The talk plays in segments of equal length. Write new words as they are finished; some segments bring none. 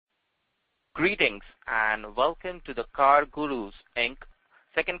Greetings, and welcome to the CarGurus, Inc.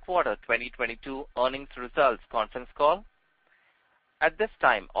 second quarter 2022 earnings results conference call. At this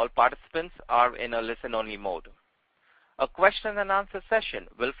time, all participants are in a listen-only mode. A question and answer session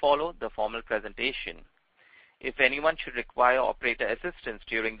will follow the formal presentation. If anyone should require operator assistance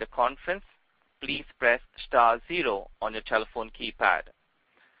during the conference, please press star zero on your telephone keypad.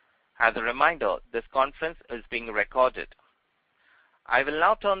 As a reminder, this conference is being recorded. I will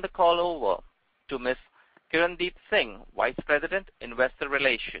now turn the call over to Ms. Kirndeep Singh, Vice President, Investor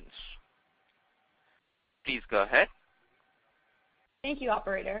Relations. Please go ahead. Thank you,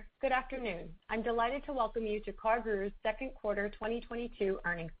 operator. Good afternoon. I'm delighted to welcome you to CarGurus' second quarter 2022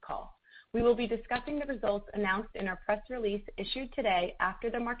 earnings call. We will be discussing the results announced in our press release issued today after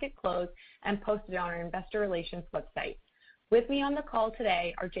the market closed and posted on our investor relations website. With me on the call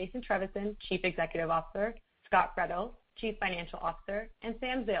today are Jason Trevisan, Chief Executive Officer, Scot Fredo, Chief Financial Officer, and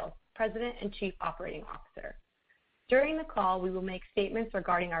Sam Zales, President and Chief Operating Officer. During the call, we will make statements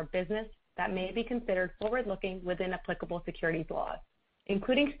regarding our business that may be considered forward-looking within applicable securities laws,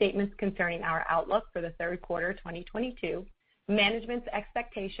 including statements concerning our outlook for the third quarter 2022, management's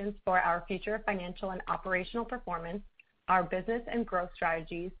expectations for our future financial and operational performance, our business and growth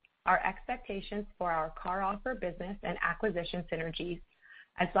strategies, our expectations for our CarOffer business and acquisition synergies,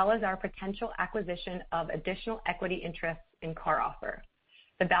 as well as our potential acquisition of additional equity interests in CarOffer,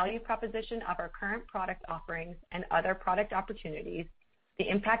 the value proposition of our current product offerings and other product opportunities, the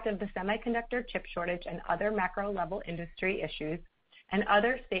impact of the semiconductor chip shortage and other macro-level industry issues, and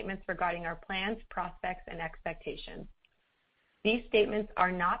other statements regarding our plans, prospects, and expectations. These statements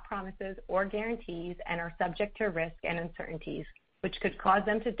are not promises or guarantees and are subject to risk and uncertainties, which could cause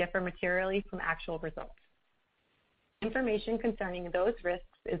them to differ materially from actual results. Information concerning those risks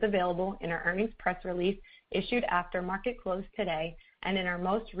is available in our earnings press release issued after market close today and in our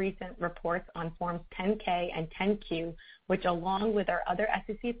most recent reports on Forms 10-K and 10-Q, which along with our other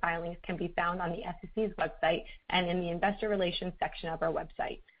SEC filings can be found on the SEC's website and in the investor relations section of our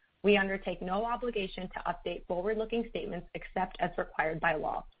website. We undertake no obligation to update forward-looking statements except as required by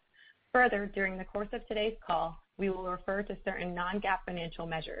law. Further, during the course of today's call, we will refer to certain non-GAAP financial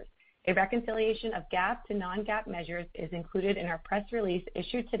measures. A reconciliation of GAAP to non-GAAP measures is included in our press release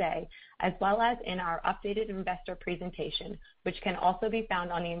issued today, as well as in our updated investor presentation, which can also be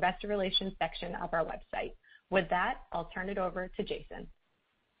found on the investor relations section of our website. With that, I'll turn it over to Jason.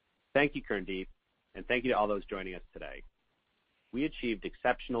 Thank you, Kirndeep, and thank you to all those joining us today. We achieved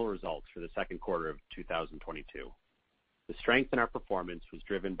exceptional results for the second quarter of 2022. The strength in our performance was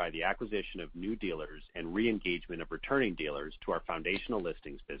driven by the acquisition of new dealers and re-engagement of returning dealers to our foundational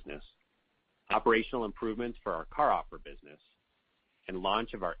listings business, operational improvements for our CarOffer business, and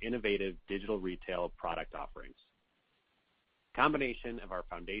launch of our innovative digital retail product offerings. Combination of our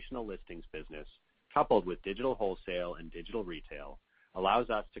foundational listings business, coupled with digital wholesale and digital retail, allows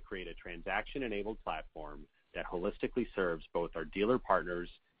us to create a transaction-enabled platform that holistically serves both our dealer partners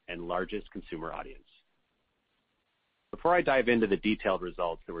and largest consumer audience. Before I dive into the detailed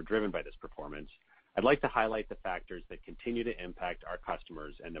results that were driven by this performance, I'd like to highlight the factors that continue to impact our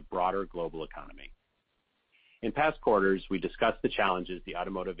customers and the broader global economy. In past quarters, we discussed the challenges the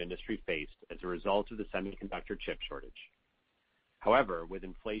automotive industry faced as a result of the semiconductor chip shortage. However, with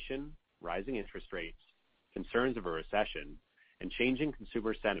inflation, rising interest rates, concerns of a recession, and changing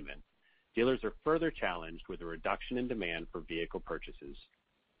consumer sentiment, dealers are further challenged with a reduction in demand for vehicle purchases.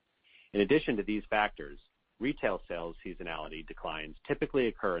 In addition to these factors, retail sales seasonality declines typically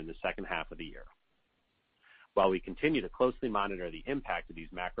occur in the second half of the year. While we continue to closely monitor the impact of these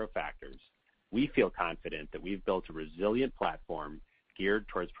macro factors, we feel confident that we've built a resilient platform geared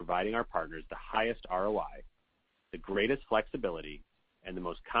towards providing our partners the highest ROI, the greatest flexibility, and the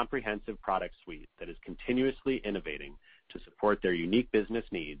most comprehensive product suite that is continuously innovating to support their unique business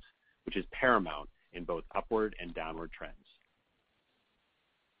needs, which is paramount in both upward and downward trends.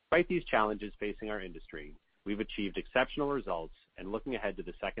 Despite these challenges facing our industry, we've achieved exceptional results, and looking ahead to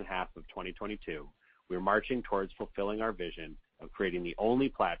the second half of 2022, we're marching towards fulfilling our vision of creating the only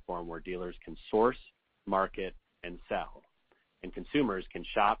platform where dealers can source, market, and sell, and consumers can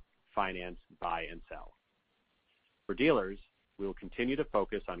shop, finance, buy, and sell. For dealers, we will continue to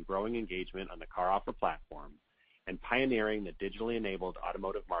focus on growing engagement on the CarOffer platform and pioneering the digitally enabled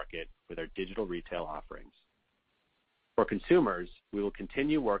automotive market with our digital retail offerings. For consumers, we will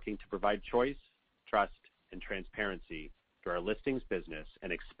continue working to provide choice, trust, and transparency through our listings business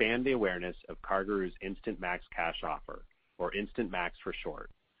and expand the awareness of CarGurus Instant Max Cash Offer, or Instant Max for short,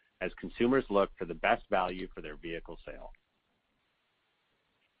 as consumers look for the best value for their vehicle sale.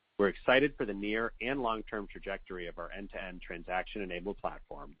 We're excited for the near and long-term trajectory of our end-to-end transaction-enabled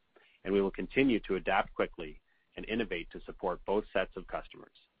platform and we will continue to adapt quickly and innovate to support both sets of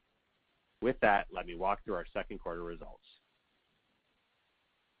customers. With that, let me walk through our second quarter results.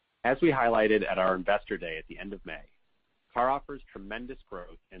 As we highlighted at our Investor Day at the end of May, CarOffer's tremendous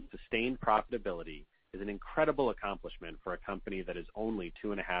growth and sustained profitability is an incredible accomplishment for a company that is only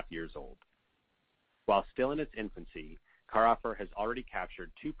 2.5 years old. While still in its infancy, CarOffer has already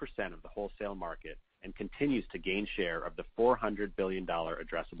captured 2% of the wholesale market and continues to gain share of the $400 billion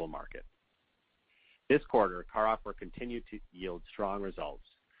addressable market. This quarter, CarOffer continued to yield strong results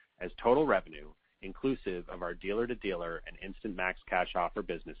as total revenue, inclusive of our dealer-to-dealer and Instant Max Cash Offer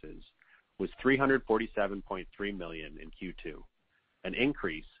businesses, was $347.3 million in Q2, an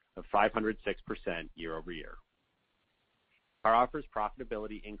increase of 506% year-over-year. CarOffer's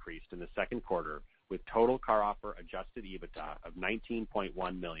profitability increased in the second quarter with total CarOffer adjusted EBITDA of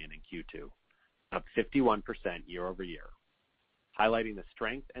 $19.1 million in Q2, up 51% year-over-year, highlighting the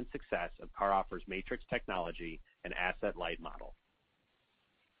strength and success of CarOffer's Matrix technology and asset-light model.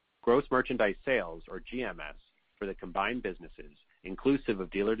 Gross merchandise sales, or GMS, for the combined businesses, inclusive of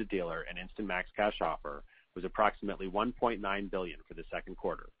dealer-to-dealer and Instant Max Cash Offer, was approximately $1.9 billion for the second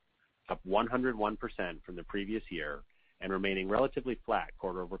quarter, up 101% from the previous year and remaining relatively flat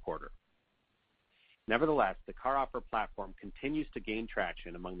quarter-over-quarter. Nevertheless, the CarOffer platform continues to gain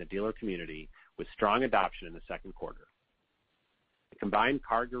traction among the dealer community with strong adoption in the second quarter. The combined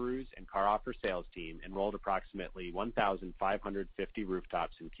CarGurus and CarOffer sales team enrolled approximately 1,550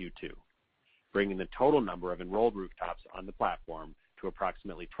 rooftops in Q2, bringing the total number of enrolled rooftops on the platform to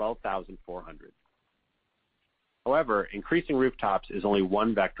approximately 12,400. However, increasing rooftops is only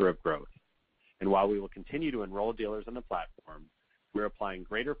one vector of growth, and while we will continue to enroll dealers on the platform, we're applying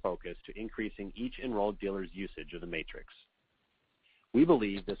greater focus to increasing each enrolled dealer's usage of the Matrix. We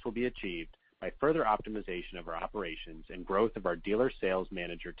believe this will be achieved by further optimization of our operations and growth of our dealer sales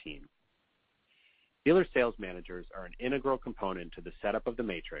manager team. Dealer sales managers are an integral component to the setup of the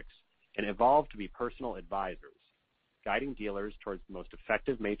Matrix and evolve to be personal advisors, guiding dealers towards the most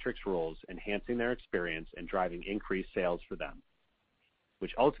effective Matrix rules, enhancing their experience and driving increased sales for them,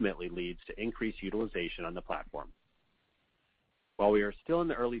 which ultimately leads to increased utilization on the platform. While we are still in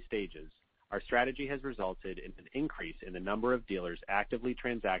the early stages, our strategy has resulted in an increase in the number of dealers actively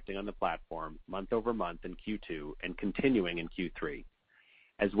transacting on the platform month over month in Q2 and continuing in Q3,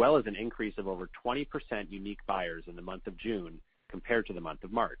 as well as an increase of over 20% unique buyers in the month of June compared to the month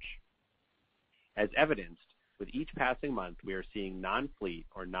of March. As evidenced, with each passing month, we are seeing non-fleet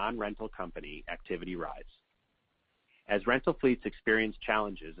or non-rental company activity rise. As rental fleets experience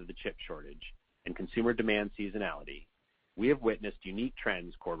challenges of the chip shortage and consumer demand seasonality, we have witnessed unique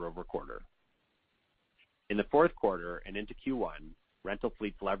trends quarter over quarter. In the fourth quarter and into Q1, rental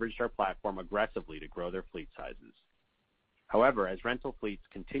fleets leveraged our platform aggressively to grow their fleet sizes. However, as rental fleets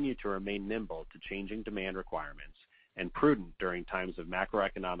continue to remain nimble to changing demand requirements and prudent during times of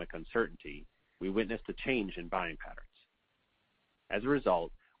macroeconomic uncertainty, we witnessed a change in buying patterns. As a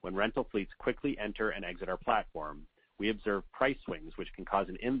result, when rental fleets quickly enter and exit our platform, we observe price swings which can cause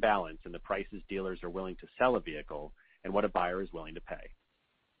an imbalance in the prices dealers are willing to sell a vehicle and what a buyer is willing to pay.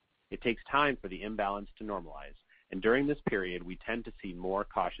 It takes time for the imbalance to normalize, and during this period, we tend to see more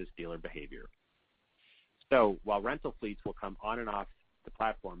cautious dealer behavior. So, while rental fleets will come on and off the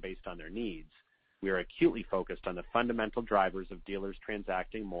platform based on their needs, we are acutely focused on the fundamental drivers of dealers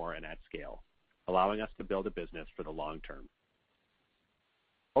transacting more and at scale, allowing us to build a business for the long term.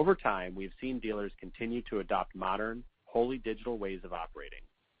 Over time, we've seen dealers continue to adopt modern, wholly digital ways of operating,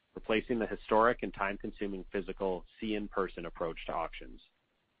 replacing the historic and time-consuming physical see-in-person approach to auctions.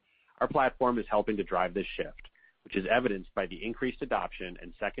 Our platform is helping to drive this shift, which is evidenced by the increased adoption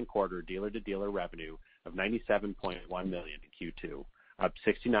and second quarter dealer-to-dealer revenue of $97.1 million in Q2, up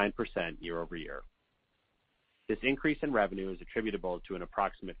 69% year over year. This increase in revenue is attributable to an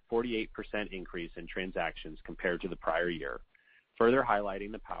approximate 48% increase in transactions compared to the prior year, further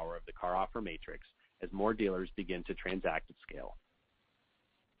highlighting the power of the CarOffer Matrix as more dealers begin to transact at scale.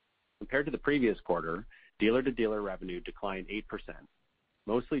 Compared to the previous quarter, dealer-to-dealer revenue declined 8%,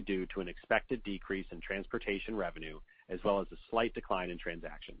 mostly due to an expected decrease in transportation revenue as well as a slight decline in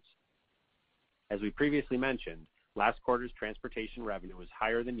transactions. As we previously mentioned, last quarter's transportation revenue was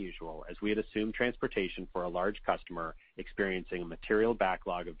higher than usual as we had assumed transportation for a large customer experiencing a material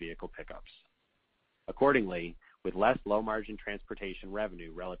backlog of vehicle pickups. Accordingly, with less low-margin transportation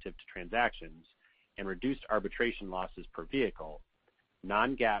revenue relative to transactions and reduced arbitration losses per vehicle,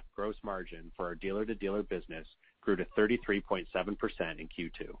 non-GAAP gross margin for our dealer-to-dealer business grew to 33.7% in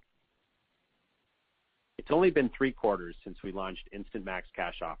Q2. It's only been 3 quarters since we launched Instant Max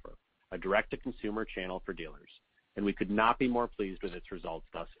Cash Offer, a direct-to-consumer channel for dealers, and we could not be more pleased with its results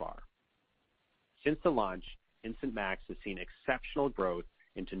thus far. Since the launch, Instant Max has seen exceptional growth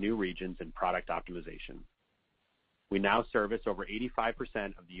into new regions and product optimization. We now service over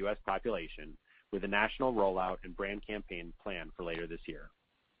 85% of the U.S. population with a national rollout and brand campaign planned for later this year.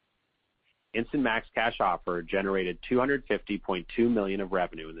 Instant Max Cash Offer generated $250.2 million of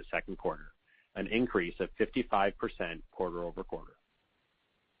revenue in the second quarter, an increase of 55% quarter-over-quarter.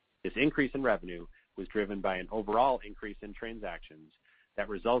 This increase in revenue was driven by an overall increase in transactions that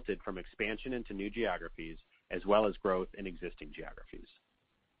resulted from expansion into new geographies as well as growth in existing geographies.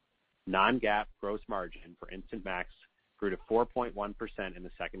 Non-GAAP gross margin for Instant Max grew to 4.1% in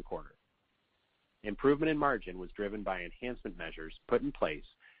the second quarter. Improvement in margin was driven by enhancement measures put in place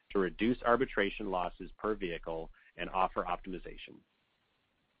to reduce arbitration losses per vehicle and offer optimization.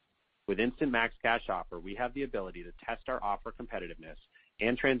 With Instant Max Cash Offer, we have the ability to test our offer competitiveness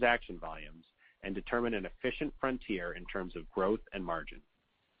and transaction volumes and determine an efficient frontier in terms of growth and margin.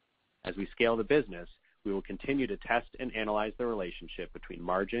 As we scale the business, we will continue to test and analyze the relationship between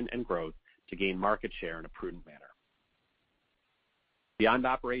margin and growth to gain market share in a prudent manner. Beyond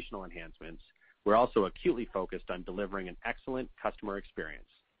operational enhancements, we're also acutely focused on delivering an excellent customer experience.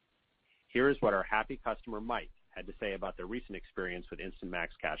 Here is what our happy customer, Mike, had to say about the recent experience with Instant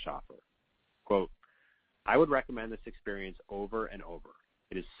Max Cash Offer. Quote, "I would recommend this experience over and over.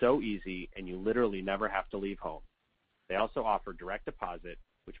 It is so easy and you literally never have to leave home. They also offer direct deposit,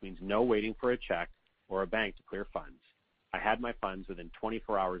 which means no waiting for a check or a bank to clear funds. I had my funds within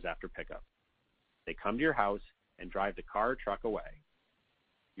 24 hours after pickup. They come to your house and drive the car or truck away.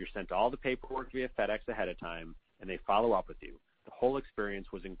 You're sent all the paperwork via FedEx ahead of time, and they follow up with you. The whole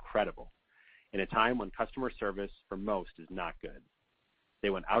experience was incredible, in a time when customer service for most is not good. They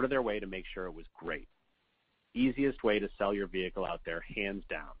went out of their way to make sure it was great. Easiest way to sell your vehicle out there, hands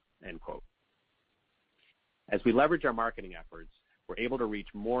down," end quote. As we leverage our marketing efforts, we're able to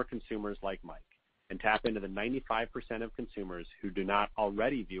reach more consumers like Mike and tap into the 95% of consumers who do not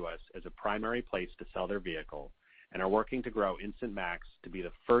already view us as a primary place to sell their vehicle and are working to grow Instant Max to be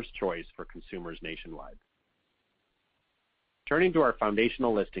the first choice for consumers nationwide. Turning to our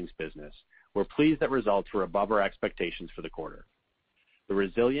foundational listings business, we're pleased that results were above our expectations for the quarter. The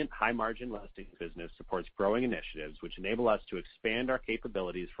resilient, high-margin listings business supports growing initiatives which enable us to expand our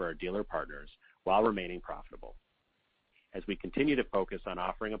capabilities for our dealer partners while remaining profitable. As we continue to focus on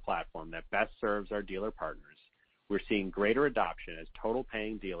offering a platform that best serves our dealer partners, we're seeing greater adoption as total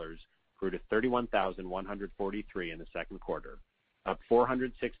paying dealers grew to 31,143 in the second quarter, up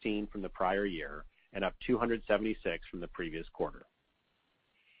 416 from the prior year and up 276 from the previous quarter.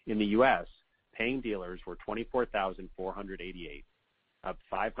 In the U.S., paying dealers were 24,488, up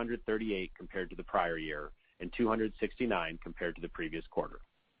 538 compared to the prior year and 269 compared to the previous quarter.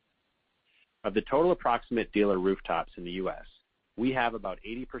 Of the total approximate dealer rooftops in the U.S., we have about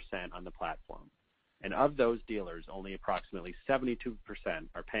 80% on the platform, and of those dealers, only approximately 72%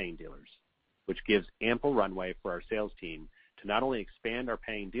 are paying dealers, which gives ample runway for our sales team to not only expand our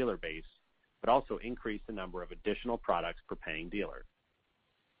paying dealer base, but also increase the number of additional products per paying dealer.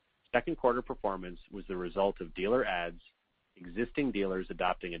 Second quarter performance was the result of dealer adds, existing dealers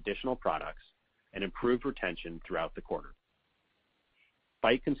adopting additional products, and improved retention throughout the quarter.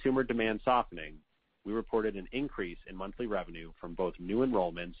 Despite consumer demand softening, we reported an increase in monthly revenue from both new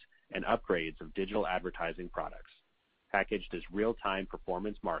enrollments and upgrades of digital advertising products, packaged as real-time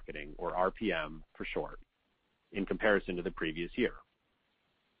performance marketing, or RPM for short, in comparison to the previous year.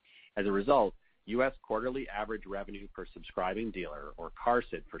 As a result, U.S. quarterly average revenue per subscribing dealer, or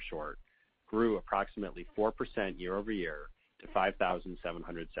QARSD for short, grew approximately 4% year-over-year to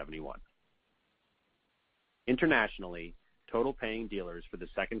 5,771. Internationally, total paying dealers for the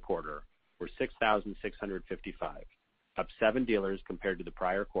second quarter were 6,655, up 7 dealers compared to the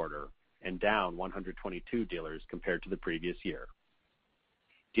prior quarter and down 122 dealers compared to the previous year.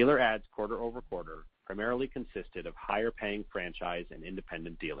 Dealer adds quarter-over-quarter primarily consisted of higher-paying franchise and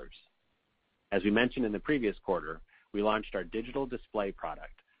independent dealers. As we mentioned in the previous quarter, we launched our digital display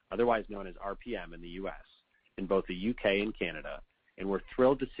product, otherwise known as RPM in the U.S., in both the UK and Canada, and we're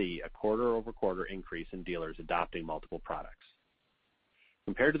thrilled to see a quarter-over-quarter increase in dealers adopting multiple products.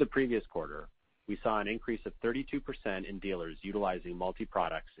 Compared to the previous quarter, we saw an increase of 32% in dealers utilizing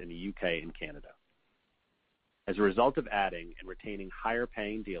multi-products in the UK and Canada. As a result of adding and retaining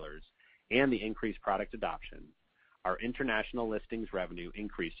higher-paying dealers and the increased product adoption, our international listings revenue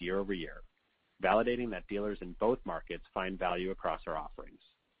increased year-over-year, validating that dealers in both markets find value across our offerings.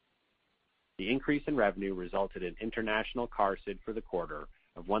 The increase in revenue resulted in international QARSD for the quarter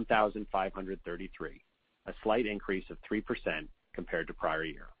of 1,533, a slight increase of 3% compared to prior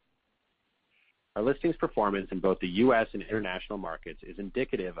year. Our listings performance in both the U.S. and international markets is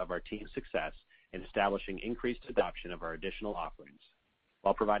indicative of our team's success and establishing increased adoption of our additional offerings,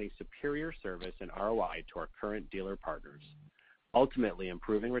 while providing superior service and ROI to our current dealer partners, ultimately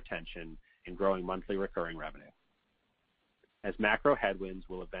improving retention and growing monthly recurring revenue. As macro headwinds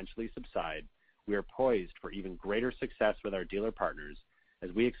will eventually subside, we are poised for even greater success with our dealer partners,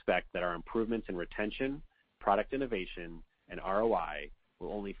 as we expect that our improvements in retention, product innovation, and ROI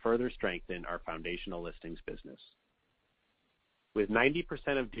will only further strengthen our foundational listings business. With 90%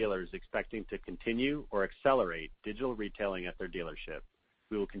 of dealers expecting to continue or accelerate digital retailing at their dealership,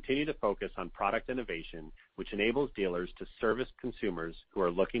 we will continue to focus on product innovation, which enables dealers to service consumers who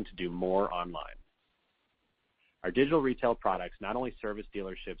are looking to do more online. Our digital retail products not only service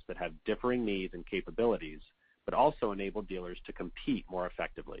dealerships that have differing needs and capabilities, but also enable dealers to compete more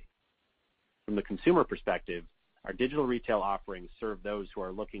effectively. From the consumer perspective, our digital retail offerings serve those who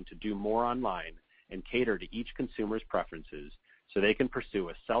are looking to do more online and cater to each consumer's preferences so they can pursue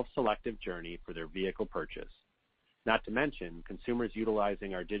a self-selective journey for their vehicle purchase. Not to mention, consumers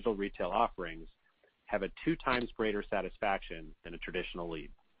utilizing our digital retail offerings have a 2 times greater satisfaction than a traditional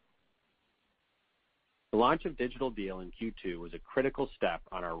lead. The launch of Digital Deal in Q2 was a critical step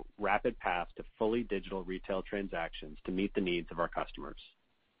on our rapid path to fully digital retail transactions to meet the needs of our customers.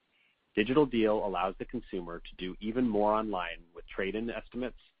 Digital Deal allows the consumer to do even more online with trade-in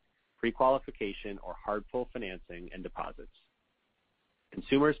estimates, pre-qualification or hard pull financing, and deposits.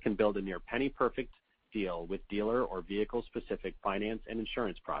 Consumers can build a near penny-perfect deal with dealer or vehicle-specific finance and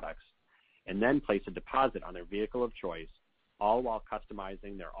insurance products, and then place a deposit on their vehicle of choice, all while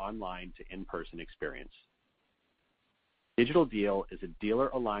customizing their online to in-person experience. Digital Deal is a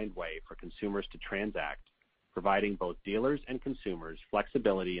dealer-aligned way for consumers to transact, providing both dealers and consumers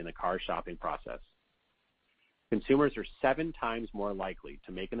flexibility in the car shopping process. Consumers are 7 times more likely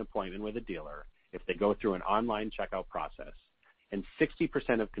to make an appointment with a dealer if they go through an online checkout process, and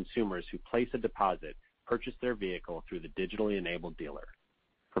 60% of consumers who place a deposit purchase their vehicle through the digitally enabled dealer,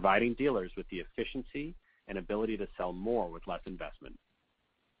 providing dealers with the efficiency and ability to sell more with less investment.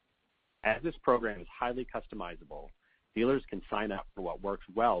 As this program is highly customizable, dealers can sign up for what works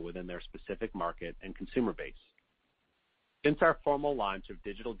well within their specific market and consumer base. Since our formal launch of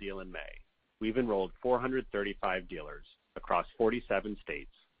Digital Deal in May, we've enrolled 435 dealers across 47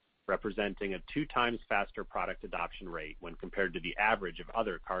 states, representing a 2 times faster product adoption rate when compared to the average of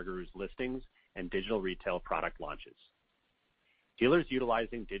other CarGurus listings and digital retail product launches. Dealers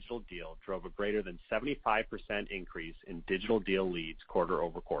utilizing Digital Deal drove a greater than 75% increase in Digital Deal leads quarter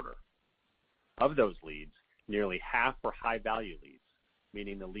over quarter. Of those leads, nearly half were high-value leads,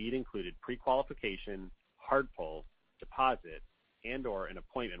 meaning the lead included pre-qualification, hard pull, deposit, and/or an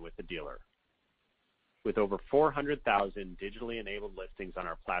appointment with the dealer. With over 400,000 digitally enabled listings on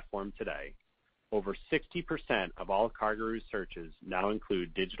our platform today, over 60% of all CarGurus searches now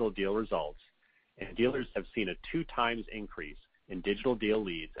include Digital Deal results, and dealers have seen a 2 times increase in Digital Deal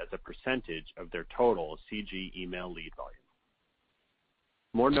leads as a percentage of their total CG email lead volume.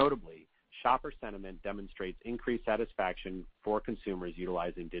 More notably, shopper sentiment demonstrates increased satisfaction for consumers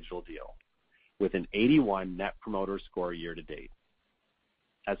utilizing Digital Deal, with an 81 Net Promoter Score year to date.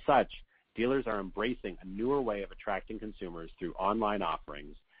 As such, dealers are embracing a newer way of attracting consumers through online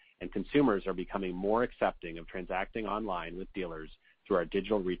offerings, and consumers are becoming more accepting of transacting online with dealers through our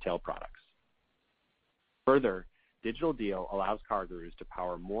digital retail products. Further, Digital Deal allows CarGurus to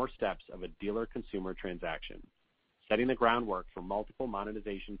power more steps of a dealer-consumer transaction, setting the groundwork for multiple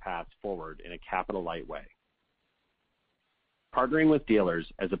monetization paths forward in a capital-light way. Partnering with dealers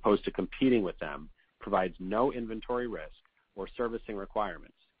as opposed to competing with them provides no inventory risk or servicing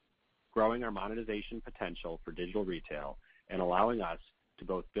requirements, growing our monetization potential for digital retail and allowing us to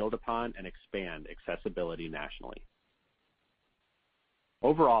both build upon and expand accessibility nationally.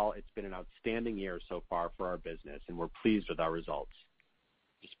 Overall, it's been an outstanding year so far for our business, and we're pleased with our results.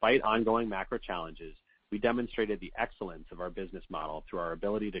 Despite ongoing macro challenges, we demonstrated the excellence of our business model through our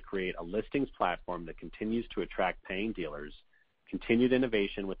ability to create a listings platform that continues to attract paying dealers, continued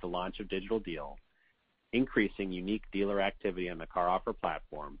innovation with the launch of Digital Deal, increasing unique dealer activity on the CarOffer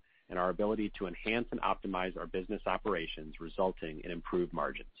platform, and our ability to enhance and optimize our business operations, resulting in improved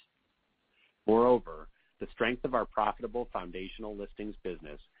margins. Moreover, the strength of our profitable foundational listings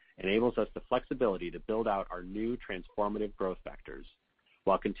business enables us the flexibility to build out our new transformative growth vectors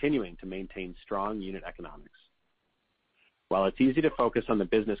while continuing to maintain strong unit economics. While it's easy to focus on the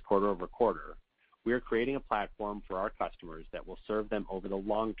business quarter over quarter, we are creating a platform for our customers that will serve them over the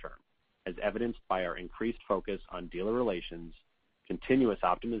long term, as evidenced by our increased focus on dealer relations, continuous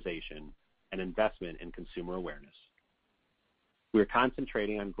optimization, and investment in consumer awareness. We are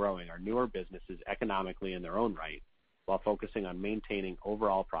concentrating on growing our newer businesses economically in their own right, while focusing on maintaining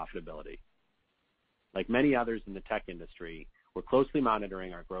overall profitability. Like many others in the tech industry, we're closely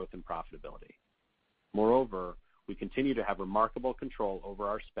monitoring our growth and profitability. Moreover, we continue to have remarkable control over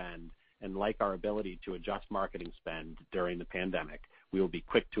our spend, and like our ability to adjust marketing spend during the pandemic, we will be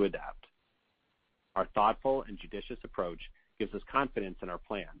quick to adapt. Our thoughtful and judicious approach gives us confidence in our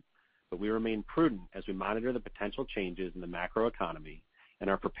plan, but we remain prudent as we monitor the potential changes in the macroeconomy and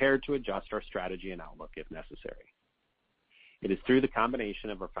are prepared to adjust our strategy and outlook if necessary. It is through the combination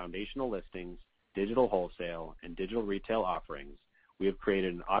of our foundational listings, digital wholesale, and digital retail offerings, we have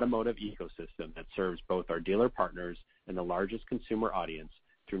created an automotive ecosystem that serves both our dealer partners and the largest consumer audience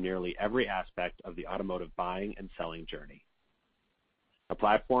through nearly every aspect of the automotive buying and selling journey. A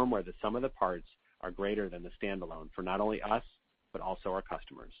platform where the sum of the parts are greater than the standalone for not only us, but also our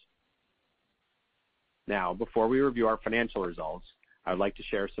customers. Now, before we review our financial results, I would like to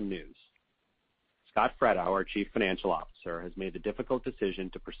share some news. Scott Fredo, our Chief Financial Officer, has made the difficult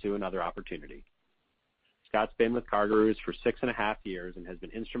decision to pursue another opportunity. Scott's been with CarGurus for 6.5 years and has been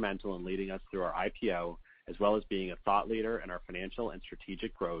instrumental in leading us through our IPO, as well as being a thought leader in our financial and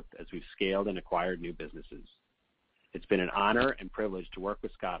strategic growth as we've scaled and acquired new businesses. It's been an honor and privilege to work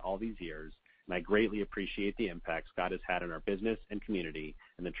with Scott all these years, and I greatly appreciate the impact Scott has had on our business and community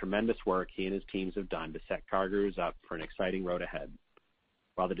and the tremendous work he and his teams have done to set CarGurus up for an exciting road ahead.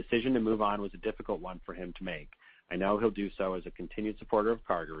 While the decision to move on was a difficult one for him to make, I know he'll do so as a continued supporter of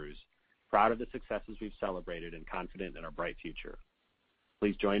CarGurus, proud of the successes we've celebrated and confident in our bright future.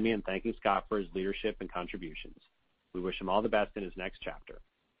 Please join me in thanking Scott for his leadership and contributions. We wish him all the best in his next chapter.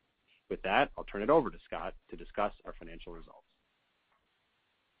 With that, I'll turn it over to Scott to discuss our financial results.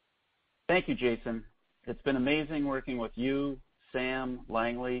 Thank you, Jason. It's been amazing working with you, Sam,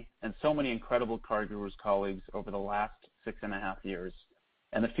 Langley, and so many incredible CarGurus colleagues over the last 6.5 years,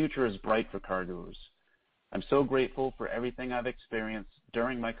 and the future is bright for CarGurus. I'm so grateful for everything I've experienced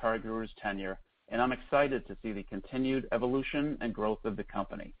during my CarGurus tenure, and I'm excited to see the continued evolution and growth of the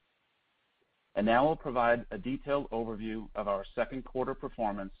company. And now I'll provide a detailed overview of our second quarter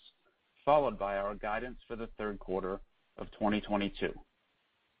performance, followed by our guidance for the third quarter of 2022.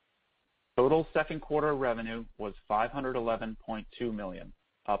 Total second quarter revenue was $511.2 million,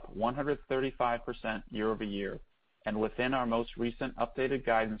 up 135% year over year, and within our most recent updated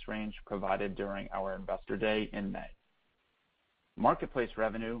guidance range provided during our Investor Day in May. Marketplace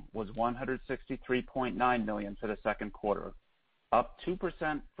revenue was $163.9 million for the second quarter, up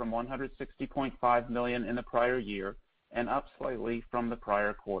 2% from $160.5 million in the prior year and up slightly from the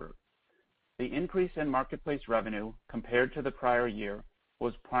prior quarter. The increase in marketplace revenue compared to the prior year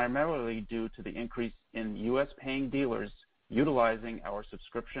was primarily due to the increase in U.S. paying dealers utilizing our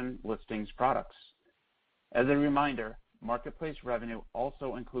subscription listings products. As a reminder, marketplace revenue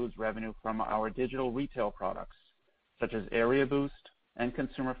also includes revenue from our digital retail products, such as Area Boost and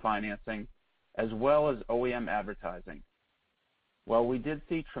consumer financing, as well as OEM advertising. While we did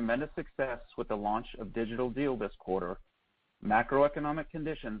see tremendous success with the launch of Digital Deal this quarter, macroeconomic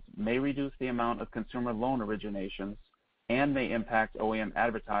conditions may reduce the amount of consumer loan originations and may impact OEM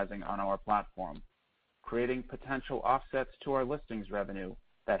advertising on our platform, creating potential offsets to our listings revenue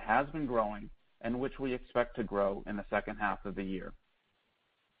that has been growing and which we expect to grow in the second half of the year.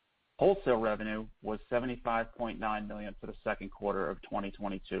 Wholesale revenue was $75.9 million for the second quarter of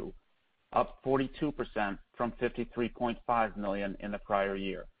 2022, up 42% from $53.5 million in the prior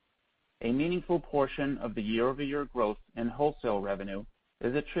year. A meaningful portion of the year-over-year growth in wholesale revenue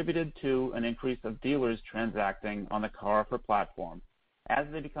is attributed to an increase of dealers transacting on the CarOffer platform as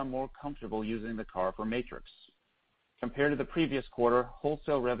they become more comfortable using the CarOffer matrix. Compared to the previous quarter,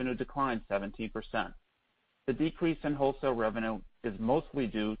 wholesale revenue declined 17%. The decrease in wholesale revenue is mostly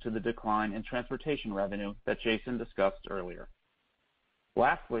due to the decline in transportation revenue that Jason discussed earlier.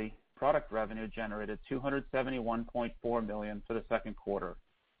 Lastly, product revenue generated $271.4 million for the second quarter,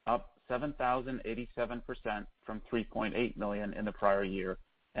 up 7,087% from $3.8 million in the prior year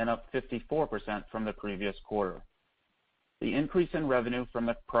and up 54% from the previous quarter. The increase in revenue from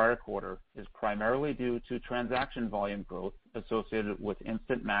the prior quarter is primarily due to transaction volume growth associated with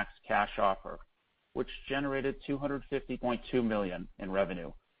Instant Max Cash Offer, which generated $250.2 million in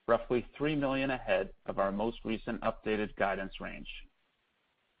revenue, roughly $3 million ahead of our most recent updated guidance range.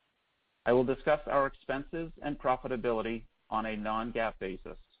 I will discuss our expenses and profitability on a non-GAAP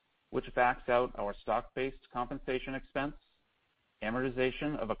basis, which backs out our stock-based compensation expense,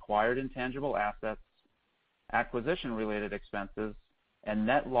 amortization of acquired intangible assets, acquisition-related expenses, and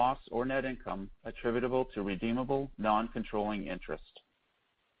net loss or net income attributable to redeemable non-controlling interest.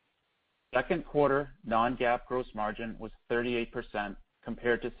 Second quarter non-GAAP gross margin was 38%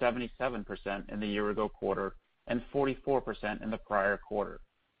 compared to 77% in the year-ago quarter and 44% in the prior quarter.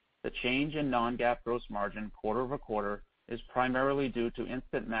 The change in non-GAAP gross margin quarter-over-quarter is primarily due to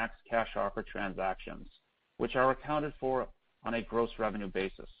Instant Max Cash Offer transactions, which are accounted for on a gross revenue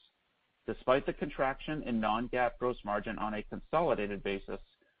basis. Despite the contraction in non-GAAP gross margin on a consolidated basis,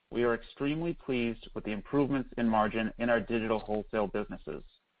 we are extremely pleased with the improvements in margin in our digital wholesale businesses.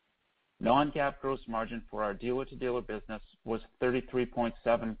 Non-GAAP gross margin for our dealer-to-dealer business was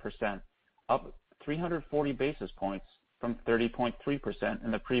 33.7%, up 340 basis points from 30.3%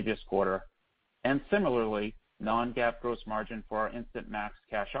 in the previous quarter, and similarly, non-GAAP gross margin for our Instant Max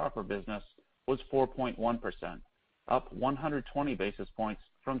Cash Offer business was 4.1%, up 120 basis points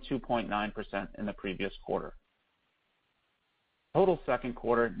from 2.9% in the previous quarter. Total second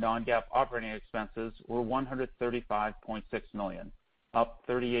quarter non-GAAP operating expenses were $135.6 million, up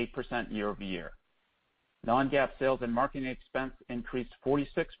 38% year-over-year. Non-GAAP sales and marketing expense increased 46%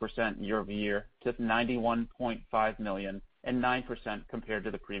 year-over-year to $91.5 million and 9% compared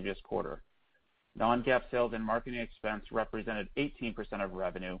to the previous quarter. Non-GAAP sales and marketing expense represented 18% of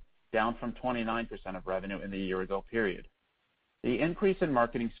revenue, down from 29% of revenue in the year-ago period. The increase in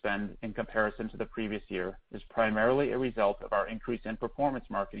marketing spend in comparison to the previous year is primarily a result of our increase in performance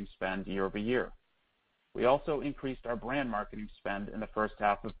marketing spend year-over-year. We also increased our brand marketing spend in the first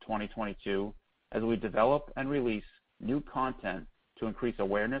half of 2022 as we develop and release new content to increase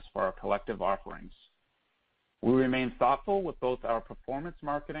awareness for our collective offerings. We remain thoughtful with both our performance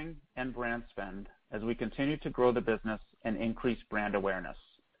marketing and brand spend as we continue to grow the business and increase brand awareness.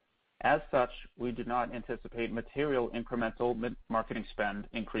 As such, we do not anticipate material incremental marketing spend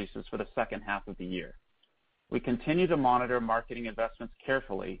increases for the second half of the year. We continue to monitor marketing investments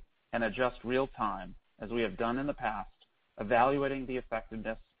carefully and adjust real time, as we have done in the past, evaluating the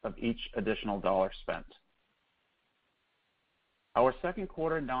effectiveness of each additional dollar spent. Our second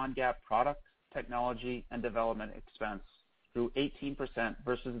quarter non-GAAP product, technology, and development expense grew 18%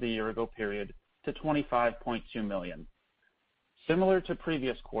 versus the year-ago period to $25.2 million. Similar to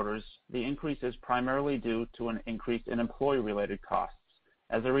previous quarters, the increase is primarily due to an increase in employee-related costs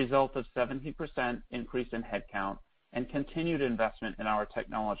as a result of 70% increase in headcount and continued investment in our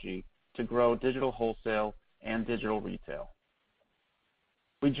technology to grow digital wholesale and digital retail.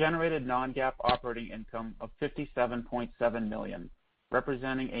 We generated non-GAAP operating income of $57.7 million,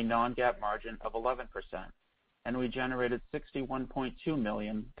 representing a non-GAAP margin of 11%, and we generated $61.2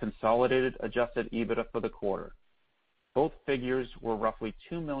 million consolidated adjusted EBITDA for the quarter. Both figures were roughly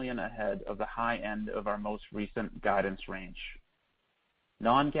 $2 million ahead of the high end of our most recent guidance range.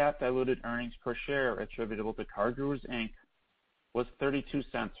 Non-GAAP diluted earnings per share attributable to CarGurus, Inc. was 32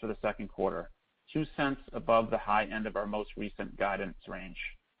 cents for the second quarter, 2 cents above the high end of our most recent guidance range.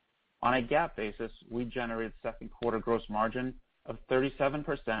 On a GAAP basis, we generated second quarter gross margin of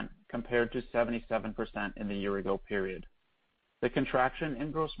 37% compared to 77% in the year-ago period. The contraction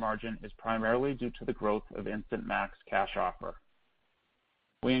in gross margin is primarily due to the growth of Instant Max Cash Offer.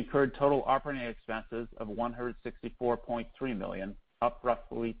 We incurred total operating expenses of $164.3 million, up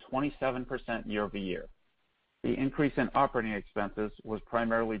roughly 27% year-over-year. The increase in operating expenses was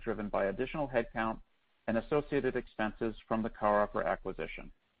primarily driven by additional headcount and associated expenses from the CarOffer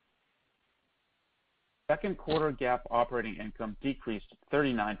acquisition. Second quarter GAAP operating income decreased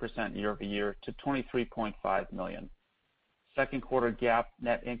 39% year-over-year to $23.5 million. Second quarter GAAP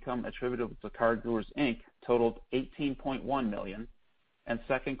net income attributable to CarGurus, Inc. totaled $18.1 million, and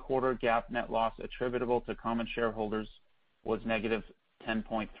second quarter GAAP net loss attributable to common shareholders was negative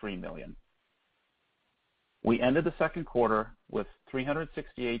 $10.3 million. We ended the second quarter with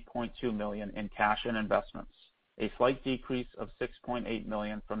 $368.2 million in cash and investments, a slight decrease of $6.8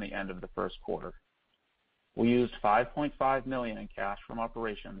 million from the end of the first quarter. We used $5.5 million in cash from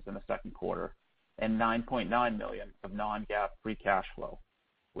operations in the second quarter and $9.9 million of non-GAAP free cash flow,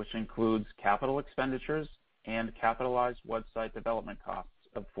 which includes capital expenditures and capitalized website development costs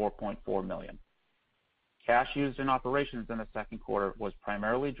of $4.4 million. Cash used in operations in the second quarter was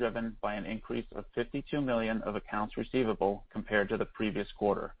primarily driven by an increase of $52 million of accounts receivable compared to the previous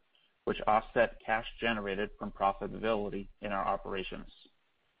quarter, which offset cash generated from profitability in our operations.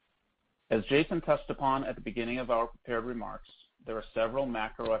 As Jason touched upon at the beginning of our prepared remarks, there are several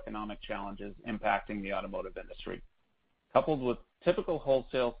macroeconomic challenges impacting the automotive industry. Coupled with typical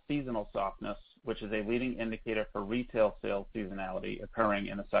wholesale seasonal softness, which is a leading indicator for retail sales seasonality occurring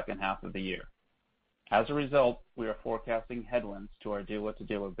in the second half of the year. As a result, we are forecasting headwinds to our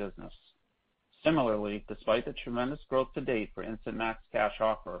dealer-to-dealer business. Similarly, despite the tremendous growth to date for Instant Max Cash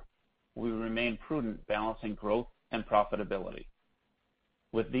Offer, we remain prudent balancing growth and profitability.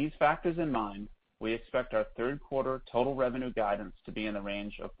 With these factors in mind, we expect our third quarter total revenue guidance to be in the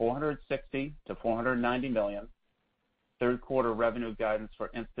range of $460 to $490 million, third quarter revenue guidance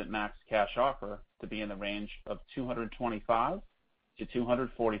for Instant Max Cash Offer to be in the range of $225 to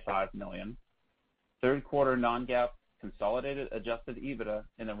 $245 million. Third quarter non-GAAP consolidated adjusted EBITDA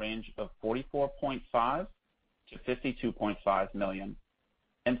in the range of $44.5 to $52.5 million.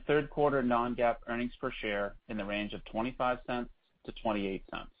 And third quarter non-GAAP earnings per share in the range of 25 cents to 28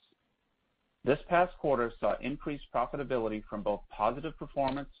 cents. This past quarter saw increased profitability from both positive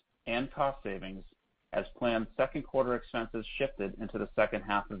performance and cost savings as planned second quarter expenses shifted into the second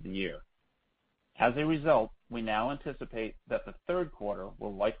half of the year. As a result, we now anticipate that the third quarter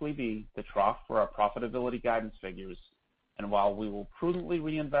will likely be the trough for our profitability guidance figures, and while we will prudently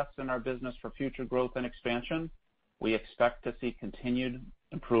reinvest in our business for future growth and expansion, we expect to see continued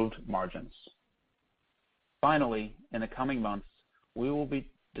improved margins. Finally, in the coming months, we will be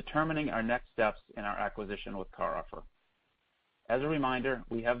determining our next steps in our acquisition with CarOffer. As a reminder,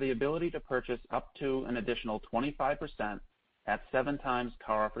 we have the ability to purchase up to an additional 25% at 7 times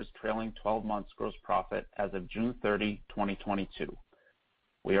CarOffer's trailing 12 months gross profit as of June 30, 2022.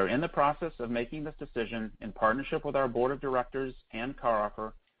 We are in the process of making this decision in partnership with our board of directors and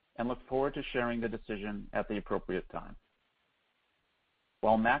CarOffer and look forward to sharing the decision at the appropriate time.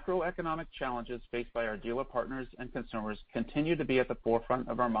 While macroeconomic challenges faced by our dealer partners and consumers continue to be at the forefront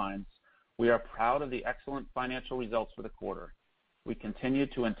of our minds, we are proud of the excellent financial results for the quarter. We continue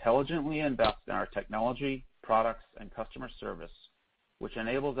to intelligently invest in our technology, products, and customer service, which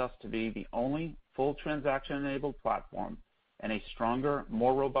enables us to be the only full transaction-enabled platform and a stronger,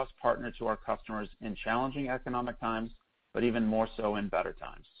 more robust partner to our customers in challenging economic times, but even more so in better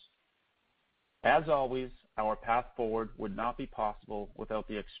times. As always, our path forward would not be possible without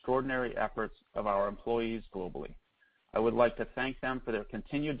the extraordinary efforts of our employees globally. I would like to thank them for their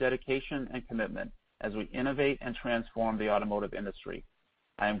continued dedication and commitment as we innovate and transform the automotive industry.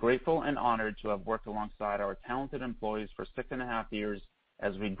 I am grateful and honored to have worked alongside our talented employees for 6.5 years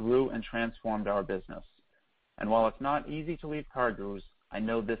as we grew and transformed our business. And while it's not easy to leave CarGurus, I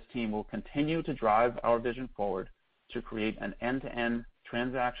know this team will continue to drive our vision forward to create an end-to-end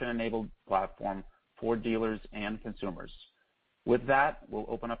transaction-enabled platform for dealers and consumers. With that, we'll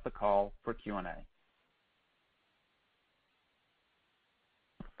open up the call for Q&A.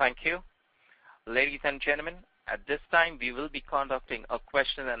 Thank you. Ladies and gentlemen, at this time we will be conducting a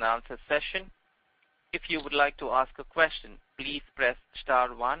question and answer session. If you would like to ask a question, please press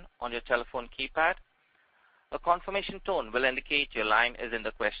star 1 on your telephone keypad. A confirmation tone will indicate your line is in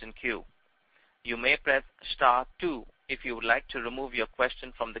the question queue. You may press star 2 if you would like to remove your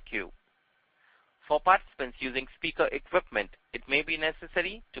question from the queue. For participants using speaker equipment, it may be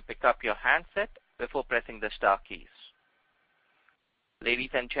necessary to pick up your handset before pressing the star keys.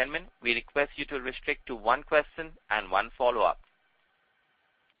 Ladies and gentlemen, we request you to restrict to 1 question and 1 follow-up.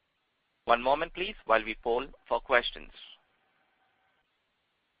 1 moment, please, while we poll for questions.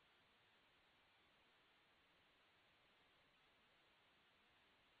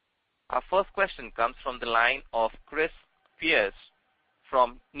 Our first question comes from the line of Chris Pierce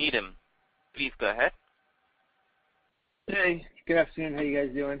from Needham. Please go ahead. Hey, good afternoon. How you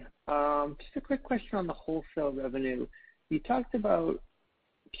guys doing? Just a quick question on the wholesale revenue. You talked about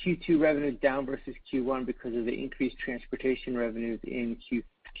Q2 revenue down versus Q1 because of the increased transportation revenues in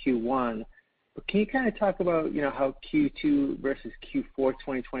Q1. But can you kind of talk about, how Q2 versus Q4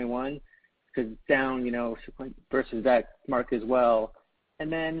 2021, because it's down, versus that mark as well.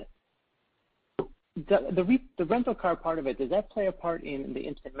 And then the rental car part of it, does that play a part in the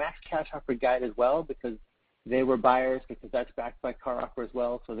Instant Max Cash Offer guide as well? Because they were buyers, because that's backed by CarOffer as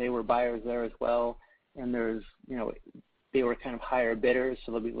well, so they were buyers there as well. And there's, they were kind of higher bidders,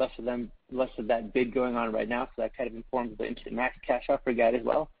 so there'll be less of that bid going on right now. So that kind of informs the Instant Max Cash Offer guide as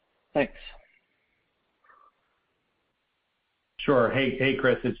well. Thanks. Sure. Hey,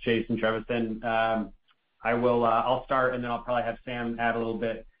 Chris, it's Jason Trevisan. I'll start, and then I'll probably have Sam add a little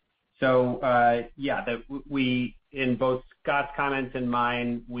bit. So, we, in both Scott's comments and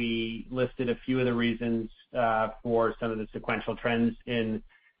mine, we listed a few of the reasons for some of the sequential trends in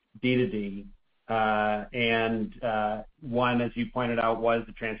D2D. And one, as you pointed out, was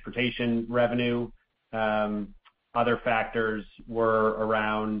the transportation revenue. Other factors were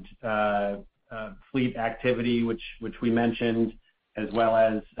around fleet activity, which we mentioned, as well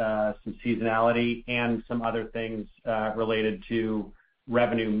as some seasonality and some other things related to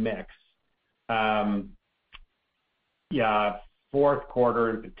revenue mix. Fourth quarter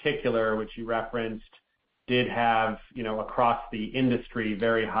in particular, which you referenced, did have, across the industry,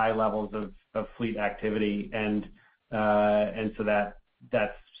 very high levels of fleet activity, and so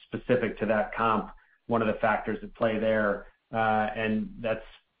that's specific to that comp, one of the factors at play there, and that's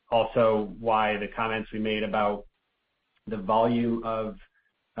also why the comments we made about the volume of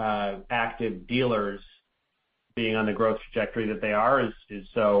active dealers being on the growth trajectory that they are is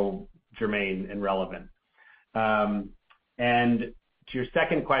so germane and relevant. And to your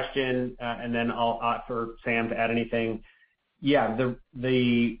second question, and then I'll offer Sam to add anything. Yeah,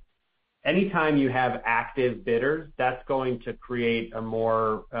 anytime you have active bidders, that's going to create a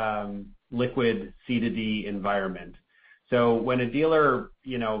more liquid C2D environment. So when a dealer,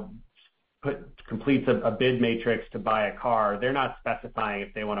 completes a bid matrix to buy a car, they're not specifying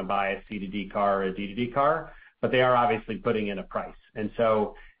if they want to buy a C2D car or a D2D car, but they are obviously putting in a price. And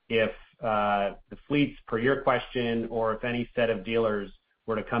so if the fleets, per your question, or if any set of dealers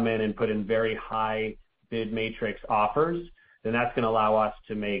were to come in and put in very high bid matrix offers, then that's going to allow us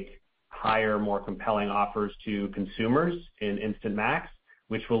to make higher, more compelling offers to consumers in Instant Max,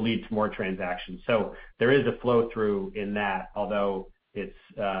 which will lead to more transactions. So there is a flow through in that, although it's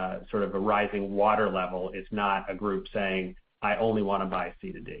sort of a rising water level. It's not a group saying, I only want to buy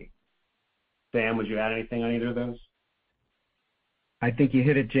C2D. Sam, would you add anything on either of those? I think you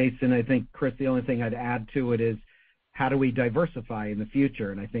hit it, Jason. I think, Chris, the only thing I'd add to it is how do we diversify in the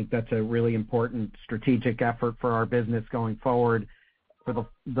future? And I think that's a really important strategic effort for our business going forward. For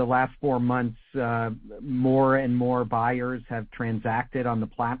the last 4 months, more and more buyers have transacted on the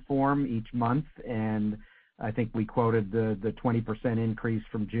platform each month, and I think we quoted the 20% increase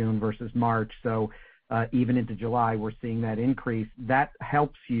from June versus March. So even into July, we're seeing that increase. That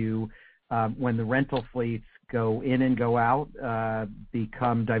helps you when the rental fleets go in and go out,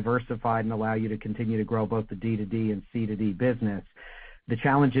 become diversified and allow you to continue to grow both the D2D and C2D business. The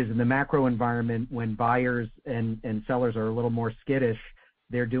challenges in the macro environment when buyers and sellers are a little more skittish,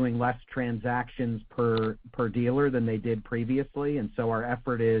 they're doing less transactions per dealer than they did previously. And so our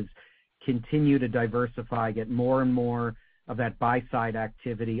effort is continue to diversify, get more and more of that buy-side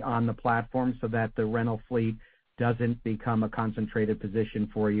activity on the platform so that the rental fleet doesn't become a concentrated position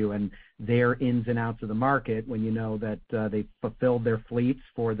for you, and their ins and outs of the market when you know that they fulfilled their fleets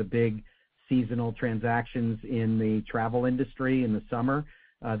for the big seasonal transactions in the travel industry in the summer.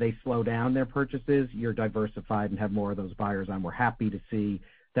 They slow down their purchases. You're diversified and have more of those buyers on. We're happy to see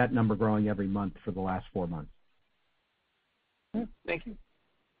that number growing every month for the last 4 months. Thank you.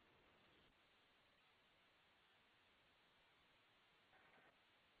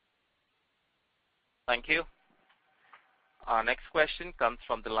 Thank you. Our next question comes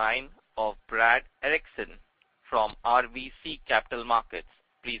from the line of Brad Erickson from RBC Capital Markets.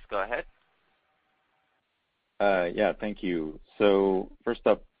 Please go ahead. Yeah, thank you. So first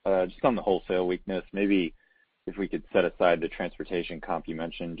up, just on the wholesale weakness, maybe if we could set aside the transportation comp you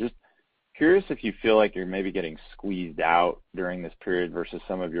mentioned, just curious if you feel like you're maybe getting squeezed out during this period versus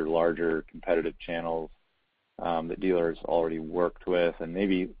some of your larger competitive channels that dealers already worked with, and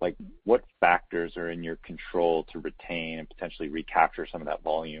maybe like what factors are in your control to retain and potentially recapture some of that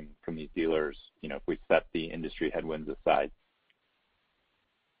volume from these dealers, if we set the industry headwinds aside.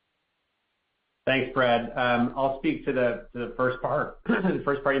 Thanks, Brad. I'll speak to the first part. The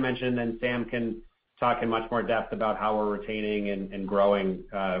first part you mentioned, then Sam can talk in much more depth about how we're retaining and growing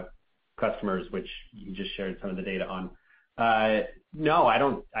customers, which you just shared some of the data on. No, I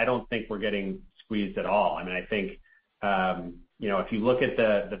don't think we're getting squeezed at all. I mean, I think if you look at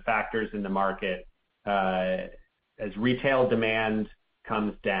the factors in the market, as retail demand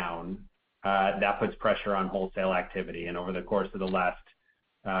comes down, that puts pressure on wholesale activity. And over the course of the last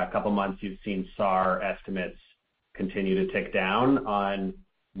couple months, you've seen SAR estimates continue to tick down on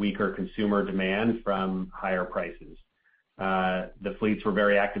weaker consumer demand from higher prices. The fleets were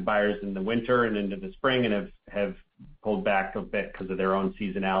very active buyers in the winter and into the spring and have pulled back a bit because of their own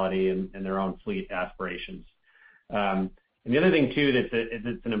seasonality and their own fleet aspirations. And the other thing, too,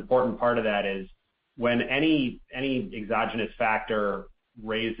 that's an important part of that is when any exogenous factor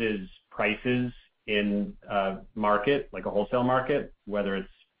raises prices in a market, like a wholesale market, whether it's,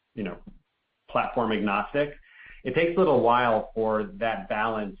 platform agnostic, it takes a little while for that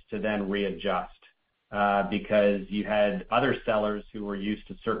balance to then readjust because you had other sellers who were used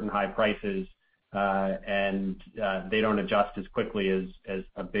to certain high prices and they don't adjust as quickly as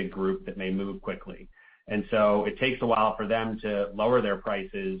a big group that may move quickly. And so it takes a while for them to lower their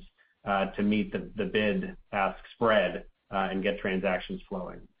prices to meet the bid-ask spread and get transactions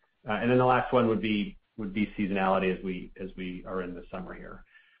flowing. And then the last one would be seasonality as we are in the summer here.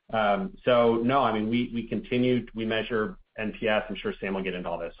 So no, I mean we measure NPS. I'm sure Sam will get into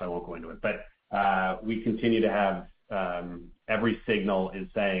all this, so I won't go into it. But we continue to have every signal is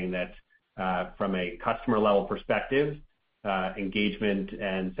saying that from a customer level perspective, engagement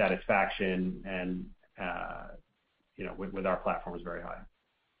and satisfaction and with our platform is very high.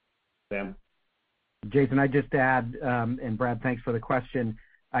 Sam? Jason, I just add, and Brad, thanks for the question.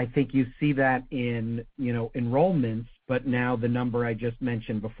 I think you see that in, enrollments, but now the number I just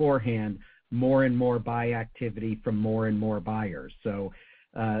mentioned beforehand, more and more buy activity from more and more buyers. So,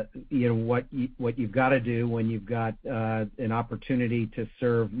 what you've got to do when you've got an opportunity to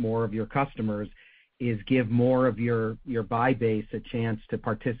serve more of your customers is give more of your buy base a chance to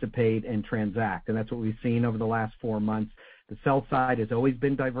participate and transact. And that's what we've seen over the last 4 months. The sell side has always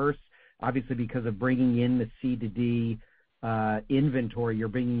been diverse, obviously because of bringing in the C2D inventory. You're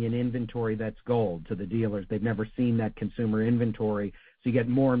bringing in inventory that's gold to the dealers. They've never seen that consumer inventory. So you get